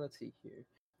 Yes. Let's see here.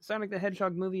 Sonic the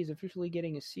Hedgehog movie is officially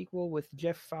getting a sequel with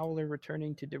Jeff Fowler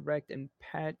returning to direct and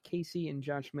Pat Casey and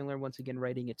Josh Miller once again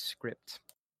writing its script.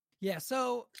 Yeah,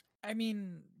 so, I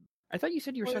mean... I thought you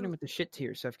said you were starting with the shit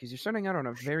tier stuff because you're starting out on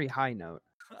a very high note.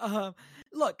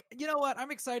 Look, you know what?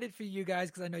 I'm excited for you guys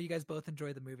because I know you guys both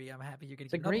enjoy the movie. I'm happy you're going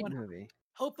to get another one. It's a great movie.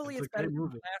 Hopefully it's better than the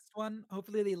last one.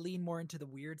 Hopefully they lean more into the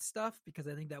weird stuff because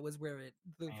I think that was where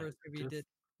the first movie did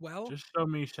well. Just show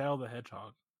me Shadow the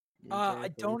Hedgehog. I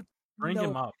don't bring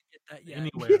him up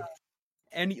anywhere.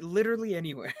 Literally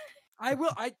anywhere. I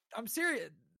will. I'm serious.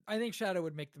 I think Shadow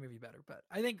would make the movie better, but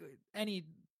I think any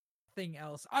anything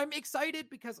else. I'm excited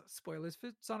because spoilers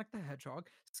for Sonic the Hedgehog.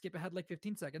 Skip ahead like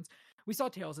 15 seconds. We saw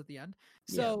Tails at the end,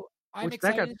 so I'm Which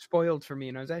excited. that got spoiled for me,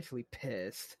 and I was actually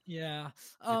pissed. Yeah.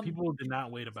 People did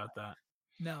not wait about that.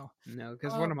 No. No,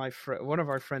 because one of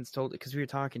our friends told it, because we were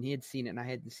talking, he had seen it and I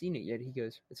hadn't seen it yet. He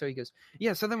goes,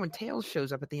 yeah. So then when Tails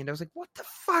shows up at the end, I was like, what the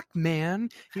fuck, man?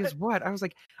 He goes, what? I was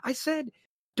like, I said,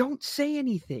 don't say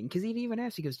anything, because he didn't even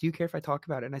ask. He goes, do you care if I talk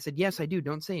about it? And I said, yes, I do.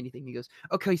 Don't say anything. He goes,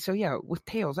 okay, so yeah, with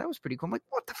Tails, that was pretty cool. I'm like,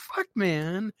 what the fuck,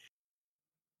 man?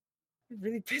 It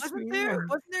really pissed me off.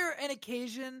 Wasn't there an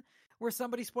occasion where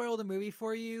somebody spoiled a movie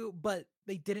for you, but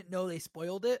they didn't know they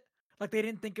spoiled it? Like they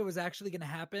didn't think it was actually going to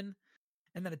happen,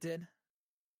 and then it did.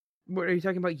 What are you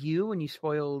talking about? You when you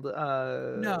spoiled?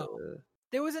 No,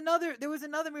 there was another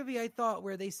movie I thought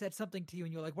where they said something to you,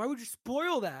 and you're like, "Why would you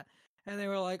spoil that?" And they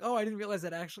were like, "Oh, I didn't realize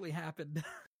that actually happened."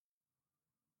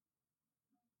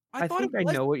 I think I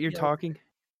know what you're talking.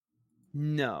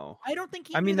 No, I don't think.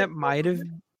 I mean, that might have.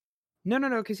 No,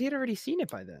 because he had already seen it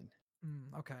by then.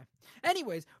 Okay.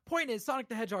 Anyways, point is, Sonic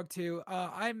the Hedgehog 2.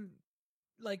 I'm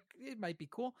like, it might be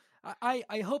cool.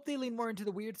 I hope they lean more into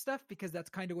the weird stuff because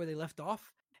that's kind of where they left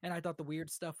off. And I thought the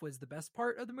weird stuff was the best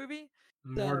part of the movie.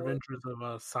 More adventures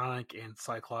of Sonic and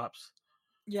Cyclops.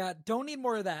 Yeah, don't need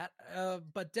more of that.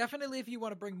 But definitely if you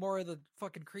want to bring more of the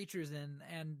fucking creatures in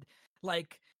and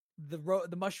like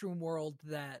the mushroom world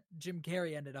that Jim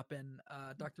Carrey ended up in,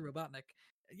 Dr. Robotnik.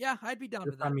 Yeah, I'd be down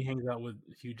with that. Time he hangs out with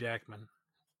Hugh Jackman.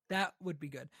 That would be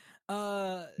good.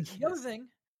 The other thing,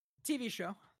 TV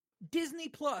show, Disney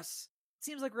Plus.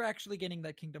 Seems like we're actually getting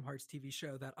that Kingdom Hearts TV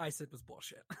show that I said was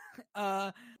bullshit.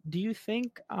 Do you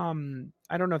think? I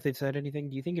don't know if they've said anything.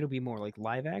 Do you think it'll be more like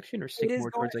live action or stick more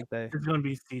towards like the? It's going to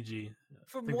be CG.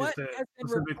 From what has been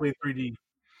specifically 3D.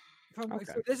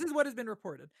 So this is what has been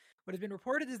reported. What has been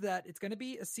reported is that it's going to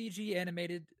be a CG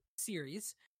animated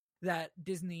series that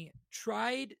Disney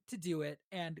tried to do it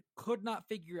and could not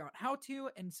figure out how to,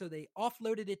 and so they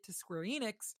offloaded it to Square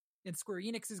Enix, and Square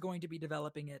Enix is going to be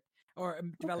developing it or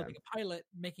developing a pilot,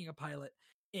 making a pilot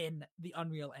in the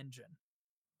Unreal Engine.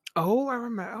 Oh, I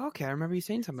remember. Okay, I remember you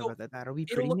saying something about that. That'll be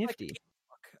pretty nifty.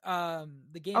 Like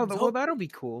the game. Oh, well, that'll be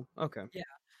cool. Okay. Yeah.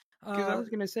 Because I was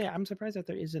gonna say, I'm surprised that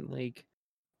there isn't like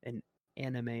an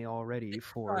anime already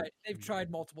for. They've tried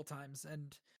multiple times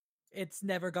and it's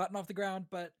never gotten off the ground.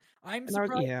 But I'm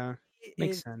surprised. Yeah,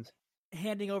 makes sense.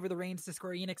 Handing over the reins to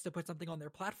Square Enix to put something on their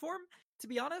platform. To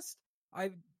be honest,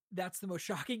 that's the most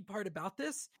shocking part about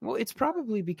this. Well, it's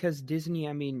probably because Disney.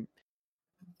 I mean,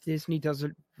 Disney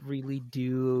doesn't really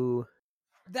do.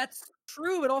 That's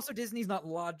true, but also Disney's not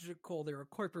logical. They're a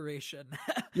corporation.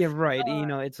 Yeah, right.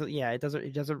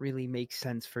 It doesn't really make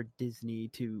sense for Disney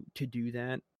to do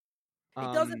that.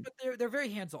 It doesn't, but they're very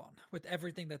hands on with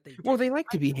everything that they do. Well, they like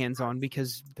to be hands on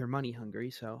because they're money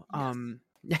hungry. So,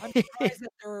 yes. I'm surprised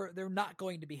that they're not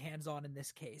going to be hands on in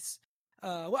this case.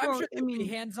 I'm sure they would be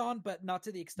hands on, but not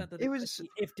to the extent that it was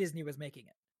if Disney was making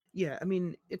it. Yeah, I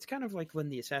mean, it's kind of like when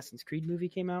the Assassin's Creed movie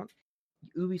came out.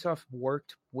 Ubisoft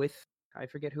worked with, I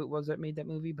forget who it was that made that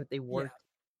movie, but they worked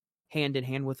hand in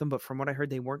hand with them. But from what I heard,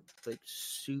 they weren't like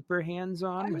super hands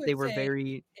on, but they were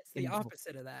very. It's the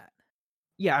opposite of that.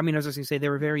 Yeah, I mean, I was just gonna say they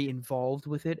were very involved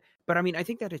with it. But I mean, I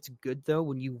think that it's good though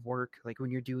when you work, like when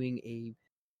you're doing a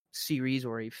series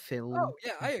or a film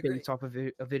I agree. based off of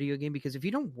a video game, because if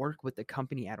you don't work with the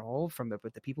company at all,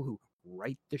 with the people who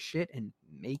write the shit and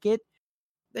make it,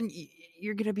 then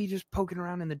you're going to be just poking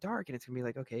around in the dark and it's going to be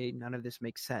like, okay, none of this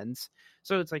makes sense.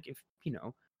 So it's like,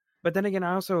 but then again,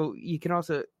 you can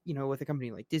also, with a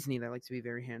company like Disney that likes to be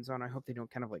very hands-on, I hope they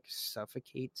don't kind of like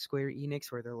suffocate Square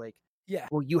Enix where they're like, yeah,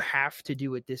 well, you have to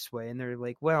do it this way. And they're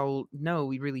like, well, no,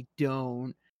 we really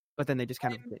don't. But then they just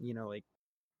kind of, like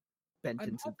bent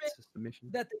into the submission.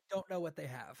 That they don't know what they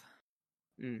have.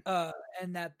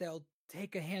 And that they'll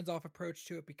take a hands-off approach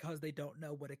to it because they don't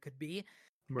know what it could be.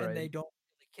 Right. And they don't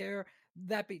care.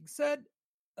 That being said,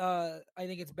 I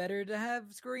think it's better to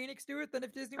have Square Enix do it than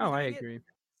if Disney was doing I agree. it.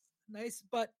 Nice.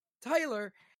 But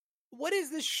Tyler, what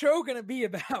is this show going to be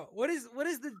about? What is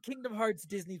the Kingdom Hearts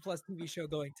Disney Plus TV show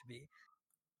going to be?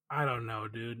 I don't know,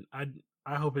 dude.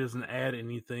 I hope it doesn't add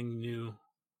anything new.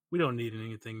 We don't need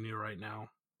anything new right now.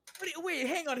 Wait,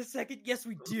 hang on a second. Yes,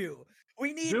 we do.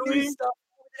 We need Do new we? stuff.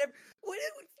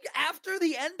 After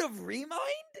the end of Remind?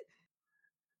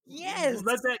 Yes.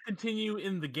 Let that continue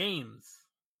in the games.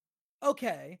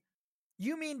 Okay.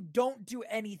 You mean don't do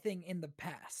anything in the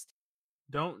past?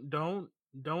 Don't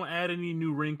add any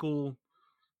new wrinkle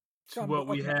to what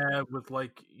we have with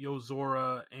like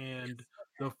Yozora and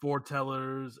the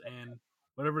Foretellers and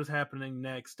whatever's happening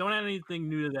next. Don't add anything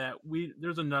new to that.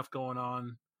 There's enough going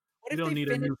on. We don't need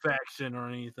a new faction or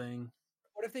anything.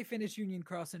 What if they finish Union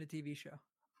Cross in a TV show?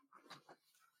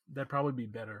 That'd probably be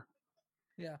better.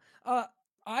 Yeah.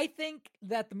 I think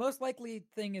that the most likely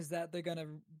thing is that they're gonna.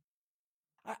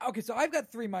 Okay, so I've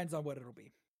got 3 minds on what it'll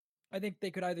be. I think they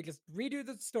could either just redo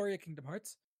the story of Kingdom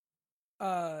Hearts,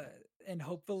 and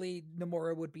hopefully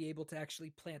Nomura would be able to actually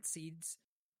plant seeds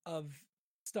of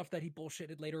stuff that he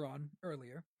bullshitted later on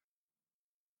earlier.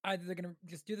 Either they're gonna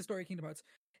just do the story of Kingdom Hearts.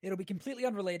 It'll be completely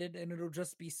unrelated, and it'll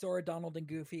just be Sora, Donald, and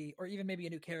Goofy, or even maybe a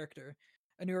new character,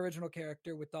 a new original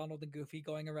character with Donald and Goofy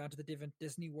going around to the different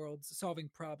Disney worlds solving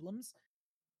problems.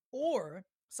 Or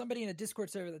somebody in a Discord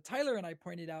server that Tyler and I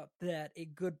pointed out that a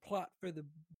good plot for the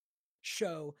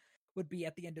show would be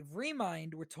at the end of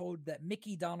Remind, we're told that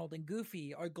Mickey, Donald, and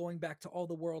Goofy are going back to all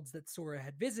the worlds that Sora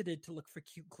had visited to look for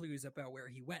cute clues about where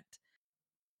he went.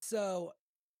 So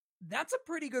that's a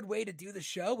pretty good way to do the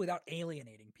show without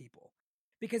alienating people.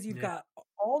 Because you've got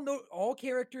all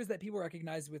characters that people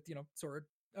recognize with, Sora,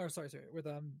 or sorry, with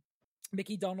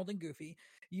Mickey, Donald, and Goofy.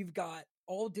 You've got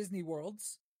all Disney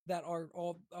worlds that are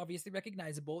all obviously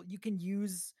recognizable. You can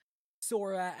use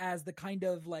Sora as the kind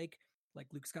of like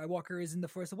Luke Skywalker is in The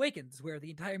Force Awakens, where the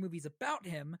entire movie's about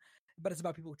him, but it's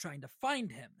about people trying to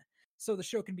find him. So the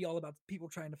show can be all about people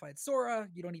trying to find Sora.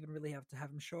 You don't even really have to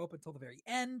have him show up until the very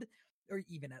end, or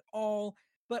even at all.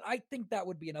 But I think that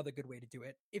would be another good way to do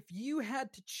it. If you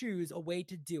had to choose a way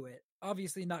to do it,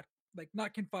 obviously not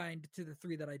confined to the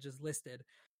 3 that I just listed,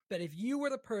 but if you were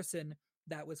the person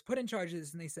that was put in charge of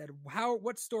this and they said,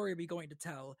 what story are we going to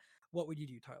tell? What would you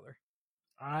do, Tyler?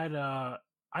 I'd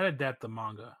adapt the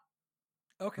manga.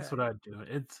 Okay. That's what I'd do.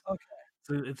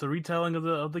 It's a retelling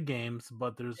of the games,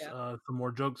 but there's some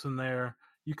more jokes in there.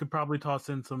 You could probably toss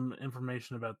in some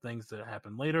information about things that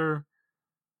happen later,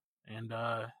 and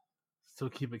still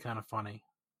keep it kind of funny.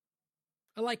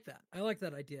 I like that. I like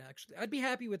that idea, actually. I'd be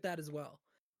happy with that as well.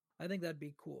 I think that'd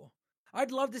be cool.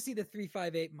 I'd love to see the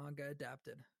 358 manga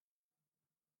adapted.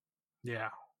 Yeah.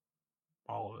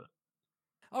 All of it.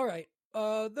 All right.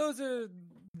 Those are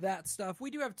that stuff. We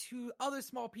do have 2 other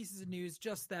small pieces of news,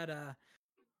 just that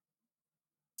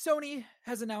Sony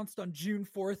has announced on June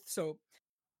 4th, so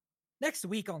next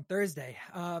week on Thursday,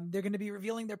 they're going to be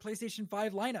revealing their PlayStation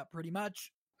 5 lineup pretty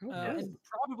much. And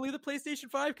probably the PlayStation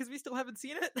 5 because we still haven't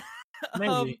seen it.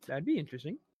 Maybe. That'd be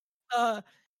interesting.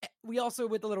 We also,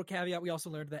 with a little caveat, we also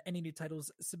learned that any new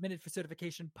titles submitted for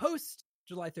certification post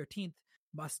July 13th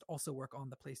must also work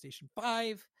on the PlayStation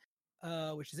 5,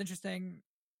 which is interesting.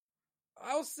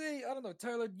 I'll say, I don't know,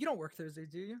 Tyler, you don't work Thursday,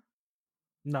 do you?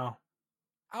 No.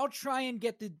 I'll try and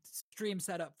get the stream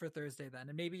set up for Thursday then,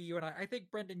 and maybe you and I think,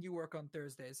 Brendan, you work on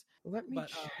Thursdays. Let me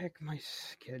check my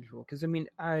schedule, because,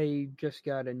 I just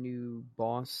got a new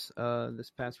boss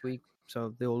this past week,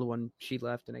 so the old one, she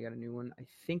left, and I got a new one. I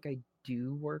think I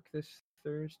do work this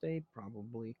Thursday,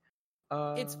 probably.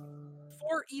 It's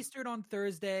 4 Eastern on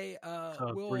Thursday.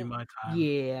 So 3 my time.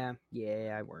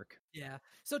 Yeah, I work. Yeah.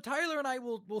 So Tyler and I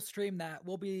will stream that.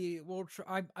 We'll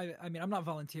try. I mean, I'm not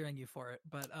volunteering you for it,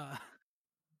 but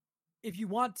if you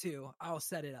want to, I'll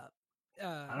set it up.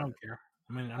 I don't care.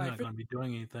 I mean, I'm not going to be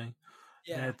doing anything.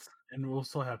 Yeah. And we'll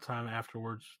still have time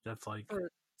afterwards. That's like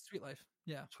for Sweet Life.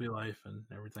 Yeah. Sweet Life and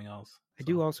everything else. I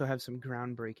do also have some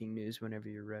groundbreaking news whenever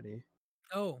you're ready.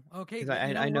 Oh, okay.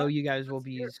 I know you guys will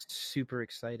be super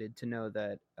excited to know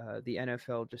that the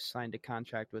NFL just signed a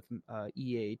contract with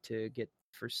EA to get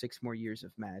for 6 more years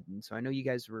of Madden. So I know you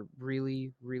guys were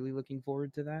really, really looking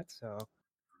forward to that. So,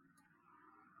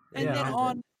 and then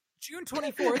on June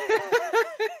 24th,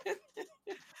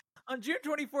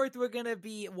 we're gonna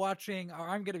be watching, or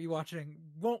I'm gonna be watching.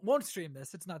 Won't stream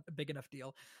this. It's not a big enough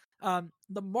deal.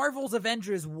 The Marvel's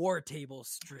Avengers War Table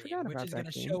stream, which is going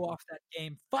to show off that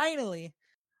game. Finally,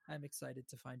 I'm excited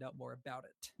to find out more about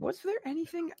it. Was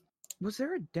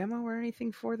there a demo or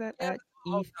anything for that at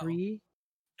E3?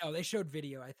 No, they showed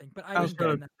video, I think, but I was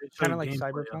kind of like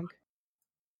Cyberpunk.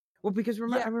 Well, because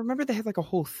I remember they had like a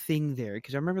whole thing there,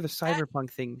 because I remember the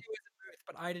Cyberpunk thing.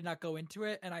 But I did not go into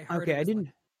it, and I heard. Okay, I didn't.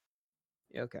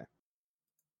 Okay.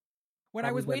 When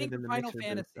I was waiting for Final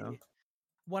Fantasy,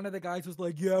 one of the guys was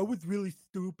like, "Yeah, it was really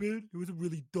stupid. It was a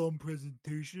really dumb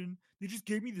presentation. They just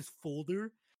gave me this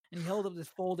folder," and he held up this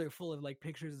folder full of like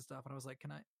pictures and stuff, and I was like,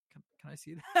 "Can I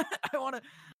see that? I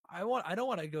don't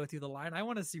want to go through the line. I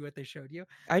want to see what they showed you."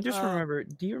 I just remember.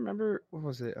 Do you remember what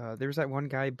was it? There was that one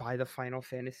guy by the Final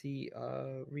Fantasy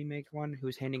remake one who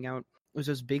was handing out. It was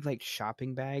those big like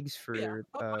shopping bags for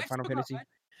Final Fantasy.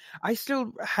 I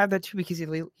still have that too because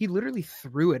he literally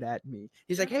threw it at me.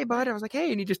 He's like, "Hey, bud." I was like,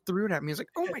 "Hey," and he just threw it at me. I was like,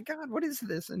 "Oh my god, what is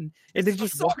this?" And then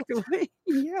just walked away.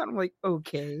 Yeah, I'm like,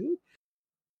 okay.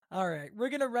 All right, we're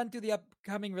gonna run through the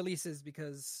upcoming releases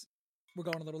because we're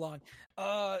going a little long.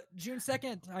 June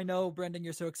 2nd. I know, Brendan,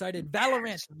 you're so excited.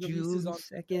 Valorant releases June on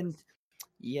 2nd.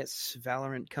 Yes,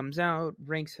 Valorant comes out.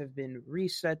 Ranks have been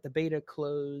reset. The beta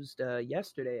closed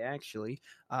yesterday, actually.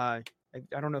 I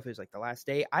don't know if it was like the last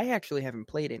day. I actually haven't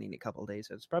played any in a couple of days,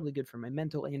 so it's probably good for my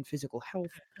mental and physical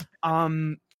health.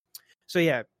 So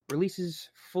yeah, releases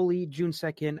fully June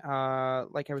 2nd.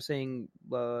 Like I was saying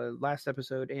last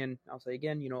episode, and I'll say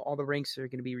again, all the ranks are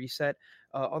going to be reset.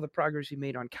 All the progress we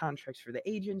made on contracts for the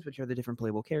agents, which are the different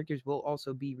playable characters, will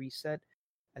also be reset.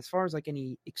 As far as like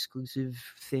any exclusive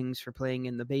things for playing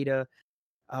in the beta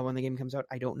when the game comes out,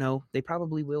 I don't know. They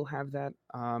probably will have that.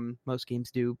 Most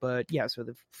games do, but yeah. So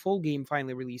the full game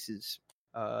finally releases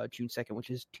June 2nd, which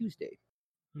is Tuesday.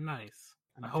 Nice.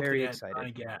 I'm I hope very they add excited.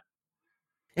 Johnny Gat.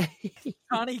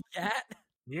 Johnny Gat.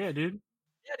 Yeah, dude.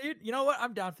 Yeah, dude. You know what?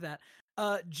 I'm down for that.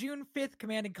 June 5th,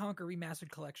 Command & Conquer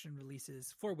Remastered Collection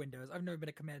releases for Windows. I've never been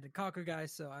a Command & Conquer guy,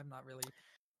 so I'm not really...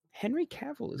 Henry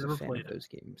Cavill is Never a fan played of those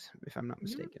games, if I'm not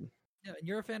mistaken. Yeah, and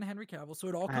you're a fan of Henry Cavill, so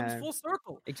it all comes full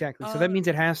circle. Exactly. So that means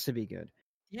it has to be good.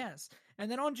 Yes. And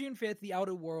then on June 5th, The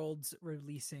Outer Worlds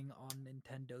releasing on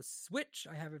Nintendo Switch.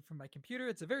 I have it from my computer.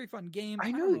 It's a very fun game.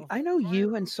 I know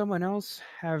you and someone else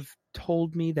have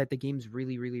told me that the game's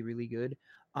really, really, really good.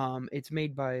 It's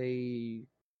made by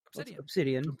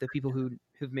Obsidian, the people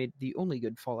who've made the only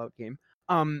good Fallout game.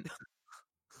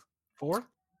 4?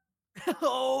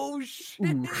 Oh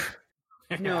shit!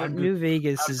 No, New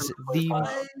Vegas is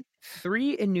the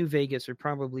 3 and New Vegas are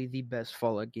probably the best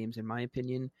Fallout games in my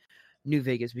opinion. New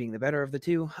Vegas being the better of the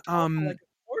two. Like a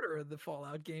quarter of the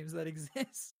Fallout games that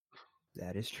exist.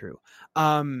 That is true.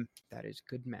 That is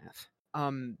good math.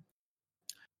 I'm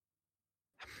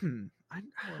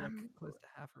close to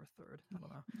half or a third. I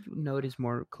don't know. No, it is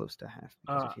more close to half.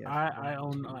 I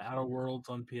own Outer Worlds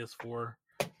on PS4.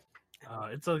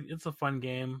 It's a fun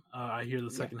game. I hear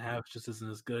the second half just isn't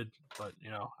as good, but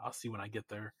I'll see when I get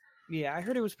there. Yeah, I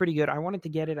heard it was pretty good. I wanted to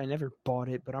get it. I never bought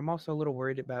it, but I'm also a little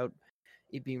worried about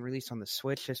it being released on the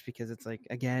Switch, just because it's like,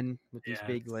 again, with these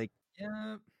big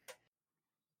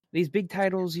these big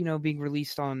titles, being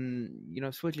released on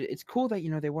Switch. It's cool that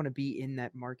they want to be in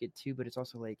that market too, but it's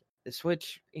also like the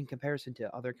Switch in comparison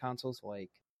to other consoles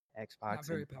like Xbox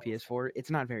and PS4,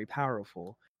 it's not very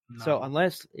powerful. No. So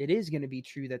unless it is going to be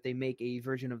true that they make a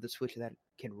version of the Switch that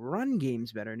can run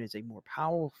games better and is a more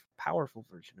powerful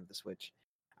version of the Switch,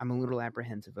 I'm a little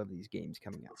apprehensive of these games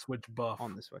coming out. Switch buff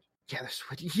on the Switch. Yeah, the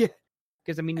Switch. Yeah,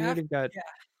 because I mean, you would have got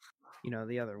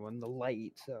the other one, the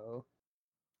Lite. So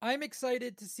I'm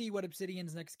excited to see what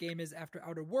Obsidian's next game is after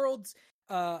Outer Worlds.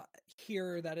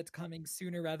 Hear that it's coming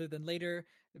sooner rather than later.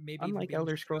 Maybe unlike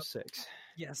Elder Scrolls 6.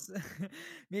 Yes,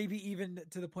 maybe even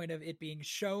to the point of it being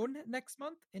shown next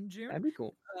month in June. That'd be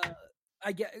cool.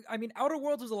 I mean, Outer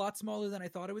Worlds was a lot smaller than I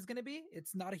thought it was going to be.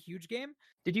 It's not a huge game.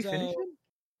 Did you finish it?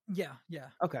 Yeah.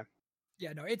 Okay.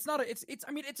 Yeah, no, it's not a.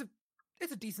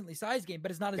 It's a decently sized game,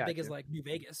 but it's not as big as like New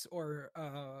Vegas or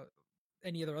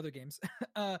any other games.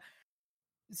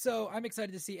 So I'm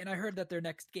excited to see, and I heard that their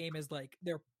next game is like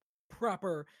their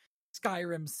proper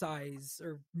Skyrim size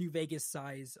or New Vegas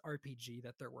size RPG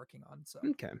that they're working on. So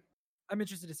okay, I'm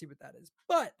interested to see what that is.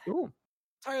 But cool.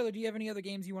 Tyler, do you have any other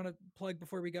games you want to plug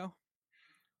before we go?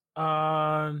 No,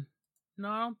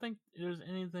 I don't think there's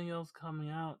anything else coming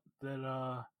out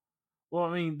that well,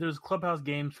 I mean, there's Clubhouse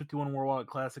Games 51 Warlock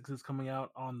Classics is coming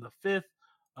out on the 5th.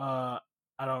 I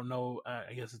don't know.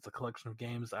 I guess it's a collection of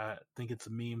games. I think it's a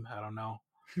meme. I don't know.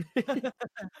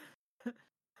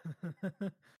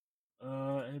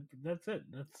 That's it.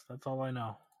 That's all I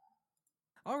know.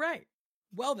 All right.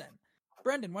 Well then,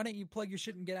 Brendan, why don't you plug your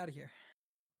shit and get out of here?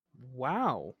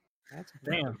 Wow, that's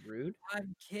damn rude.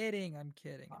 I'm kidding.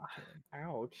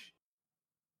 Ouch.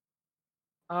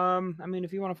 I mean,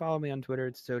 if you want to follow me on Twitter,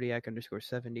 it's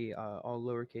Zodiac_70, all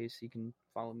lowercase. You can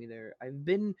follow me there. I've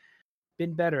been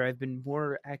better. I've been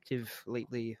more active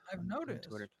lately. I've noticed.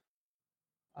 On Twitter.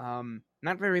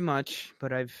 Not very much,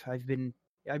 but I've been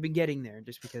getting there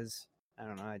just because I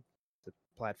don't know. The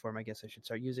platform I guess I should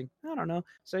start using. I don't know.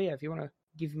 So yeah, if you want to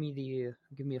give me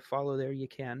a follow there, you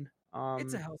can.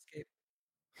 It's a hellscape.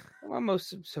 Well,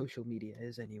 most of social media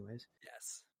is, anyways.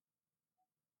 Yes.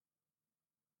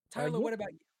 Tyler, what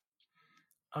about you?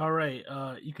 All right.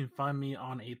 You can find me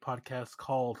on a podcast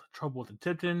called Trouble with the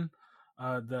Tipton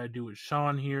that I do with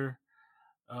Sean here,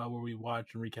 where we watch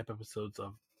and recap episodes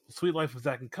of The Sweet Life of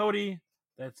Zack and Cody.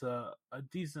 That's a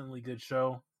decently good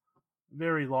show.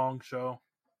 Very long show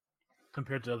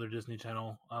compared to other Disney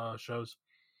Channel shows.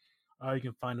 You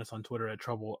can find us on Twitter at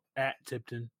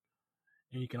Trouble@Tipton.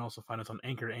 And you can also find us on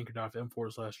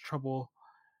anchor.fm/Trouble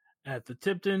at the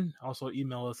Tipton. Also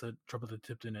email us at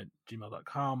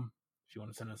troublethetipton@gmail.com if you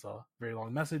want to send us a very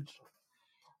long message.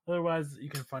 Otherwise, you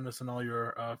can find us on all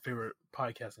your favorite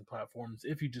podcasting platforms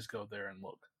if you just go there and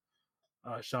look.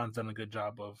 Sean's done a good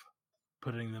job of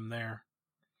putting them there.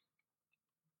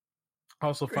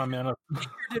 Also, find me on Anchor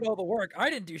did all the work. I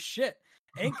didn't do shit.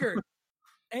 Anchor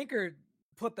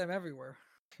put them everywhere.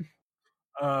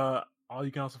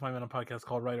 You can also find me on a podcast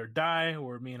called Ride or Die,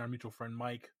 where me and our mutual friend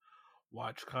Mike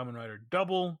watch Kamen Rider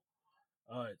Double.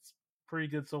 It's pretty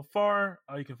good so far.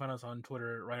 You can find us on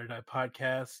Twitter at Ride or Die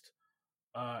Podcast.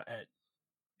 I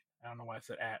don't know why I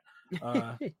said at.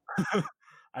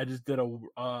 I just did a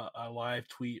live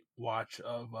tweet watch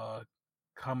of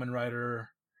Kamen Rider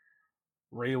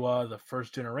Reiwa, the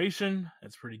first generation.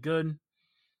 It's pretty good.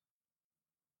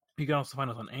 You can also find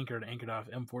us on Anchor at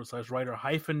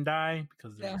anchor.fm/writer-die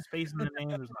because there's a space in the name.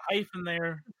 There's a hyphen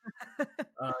there.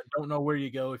 Don't know where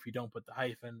you go if you don't put the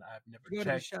hyphen. I've never Go checked.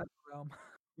 to the Shadow Realm.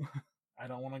 I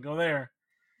don't want to go there.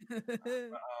 That's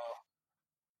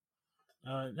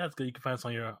good. You can find us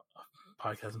on your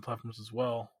podcasting platforms as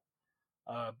well.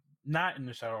 Not in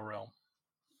the Shadow Realm.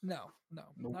 No, not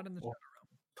in the Shadow Realm.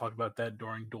 Talk about that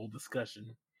during Dual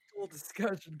Discussion. Dual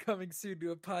Discussion coming soon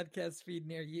to a podcast feed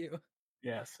near you.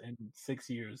 Yes, in 6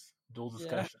 years, Dual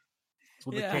Discussion. That's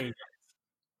what the Yeah. K is.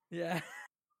 Yeah.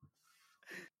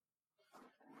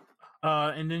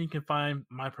 And then you can find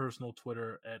my personal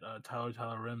Twitter at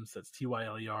Tyler Rims. That's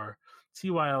TYLER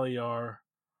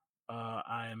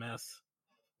IMS,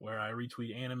 where I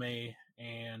retweet anime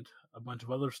and a bunch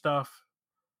of other stuff.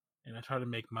 And I try to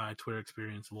make my Twitter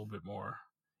experience a little bit more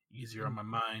easier on my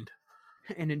mind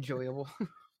and enjoyable.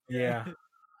 Yeah.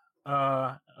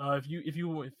 If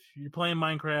you're playing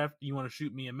Minecraft, you want to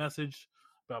shoot me a message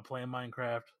about playing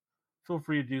Minecraft, feel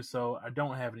free to do so. I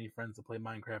don't have any friends that play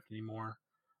Minecraft anymore.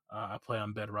 I play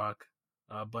on Bedrock,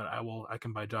 but I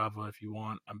can buy Java if you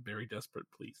want. I'm very desperate,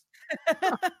 please.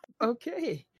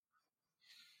 Okay.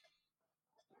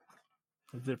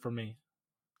 That's it for me.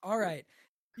 All right.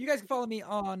 You guys can follow me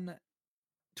on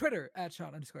Twitter at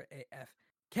Sean_AFK.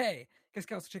 You guys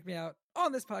can also check me out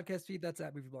on this podcast feed. That's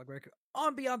at Movie Blog Record,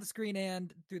 on Beyond the Screen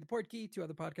and Through the Portkey, 2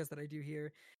 other podcasts that I do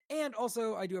here. And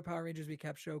also, I do a Power Rangers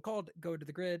recap show called Go Into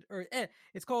the Grid,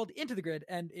 it's called Into the Grid,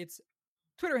 and its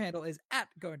Twitter handle is at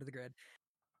Go Into the Grid.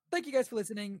 Thank you guys for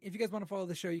listening. If you guys want to follow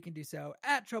the show, you can do so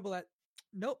at Trouble at.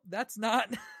 Nope, that's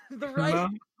not the right. No?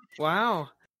 Wow.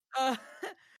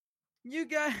 You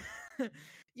guys,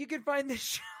 you can find this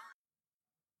show.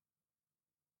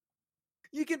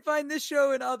 You can find this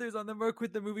show and others on the Merc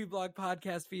with the Movie Blog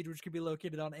podcast feed, which can be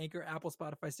located on Anchor, Apple,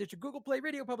 Spotify, Stitcher, Google Play,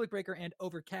 Radio Public Breaker, and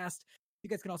Overcast. You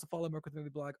guys can also follow Merc with the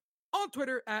Movie Blog on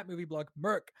Twitter at Movie Blog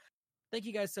Merc. Thank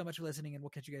you guys so much for listening, and we'll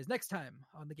catch you guys next time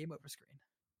on the Game Over Screen.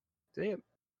 See ya.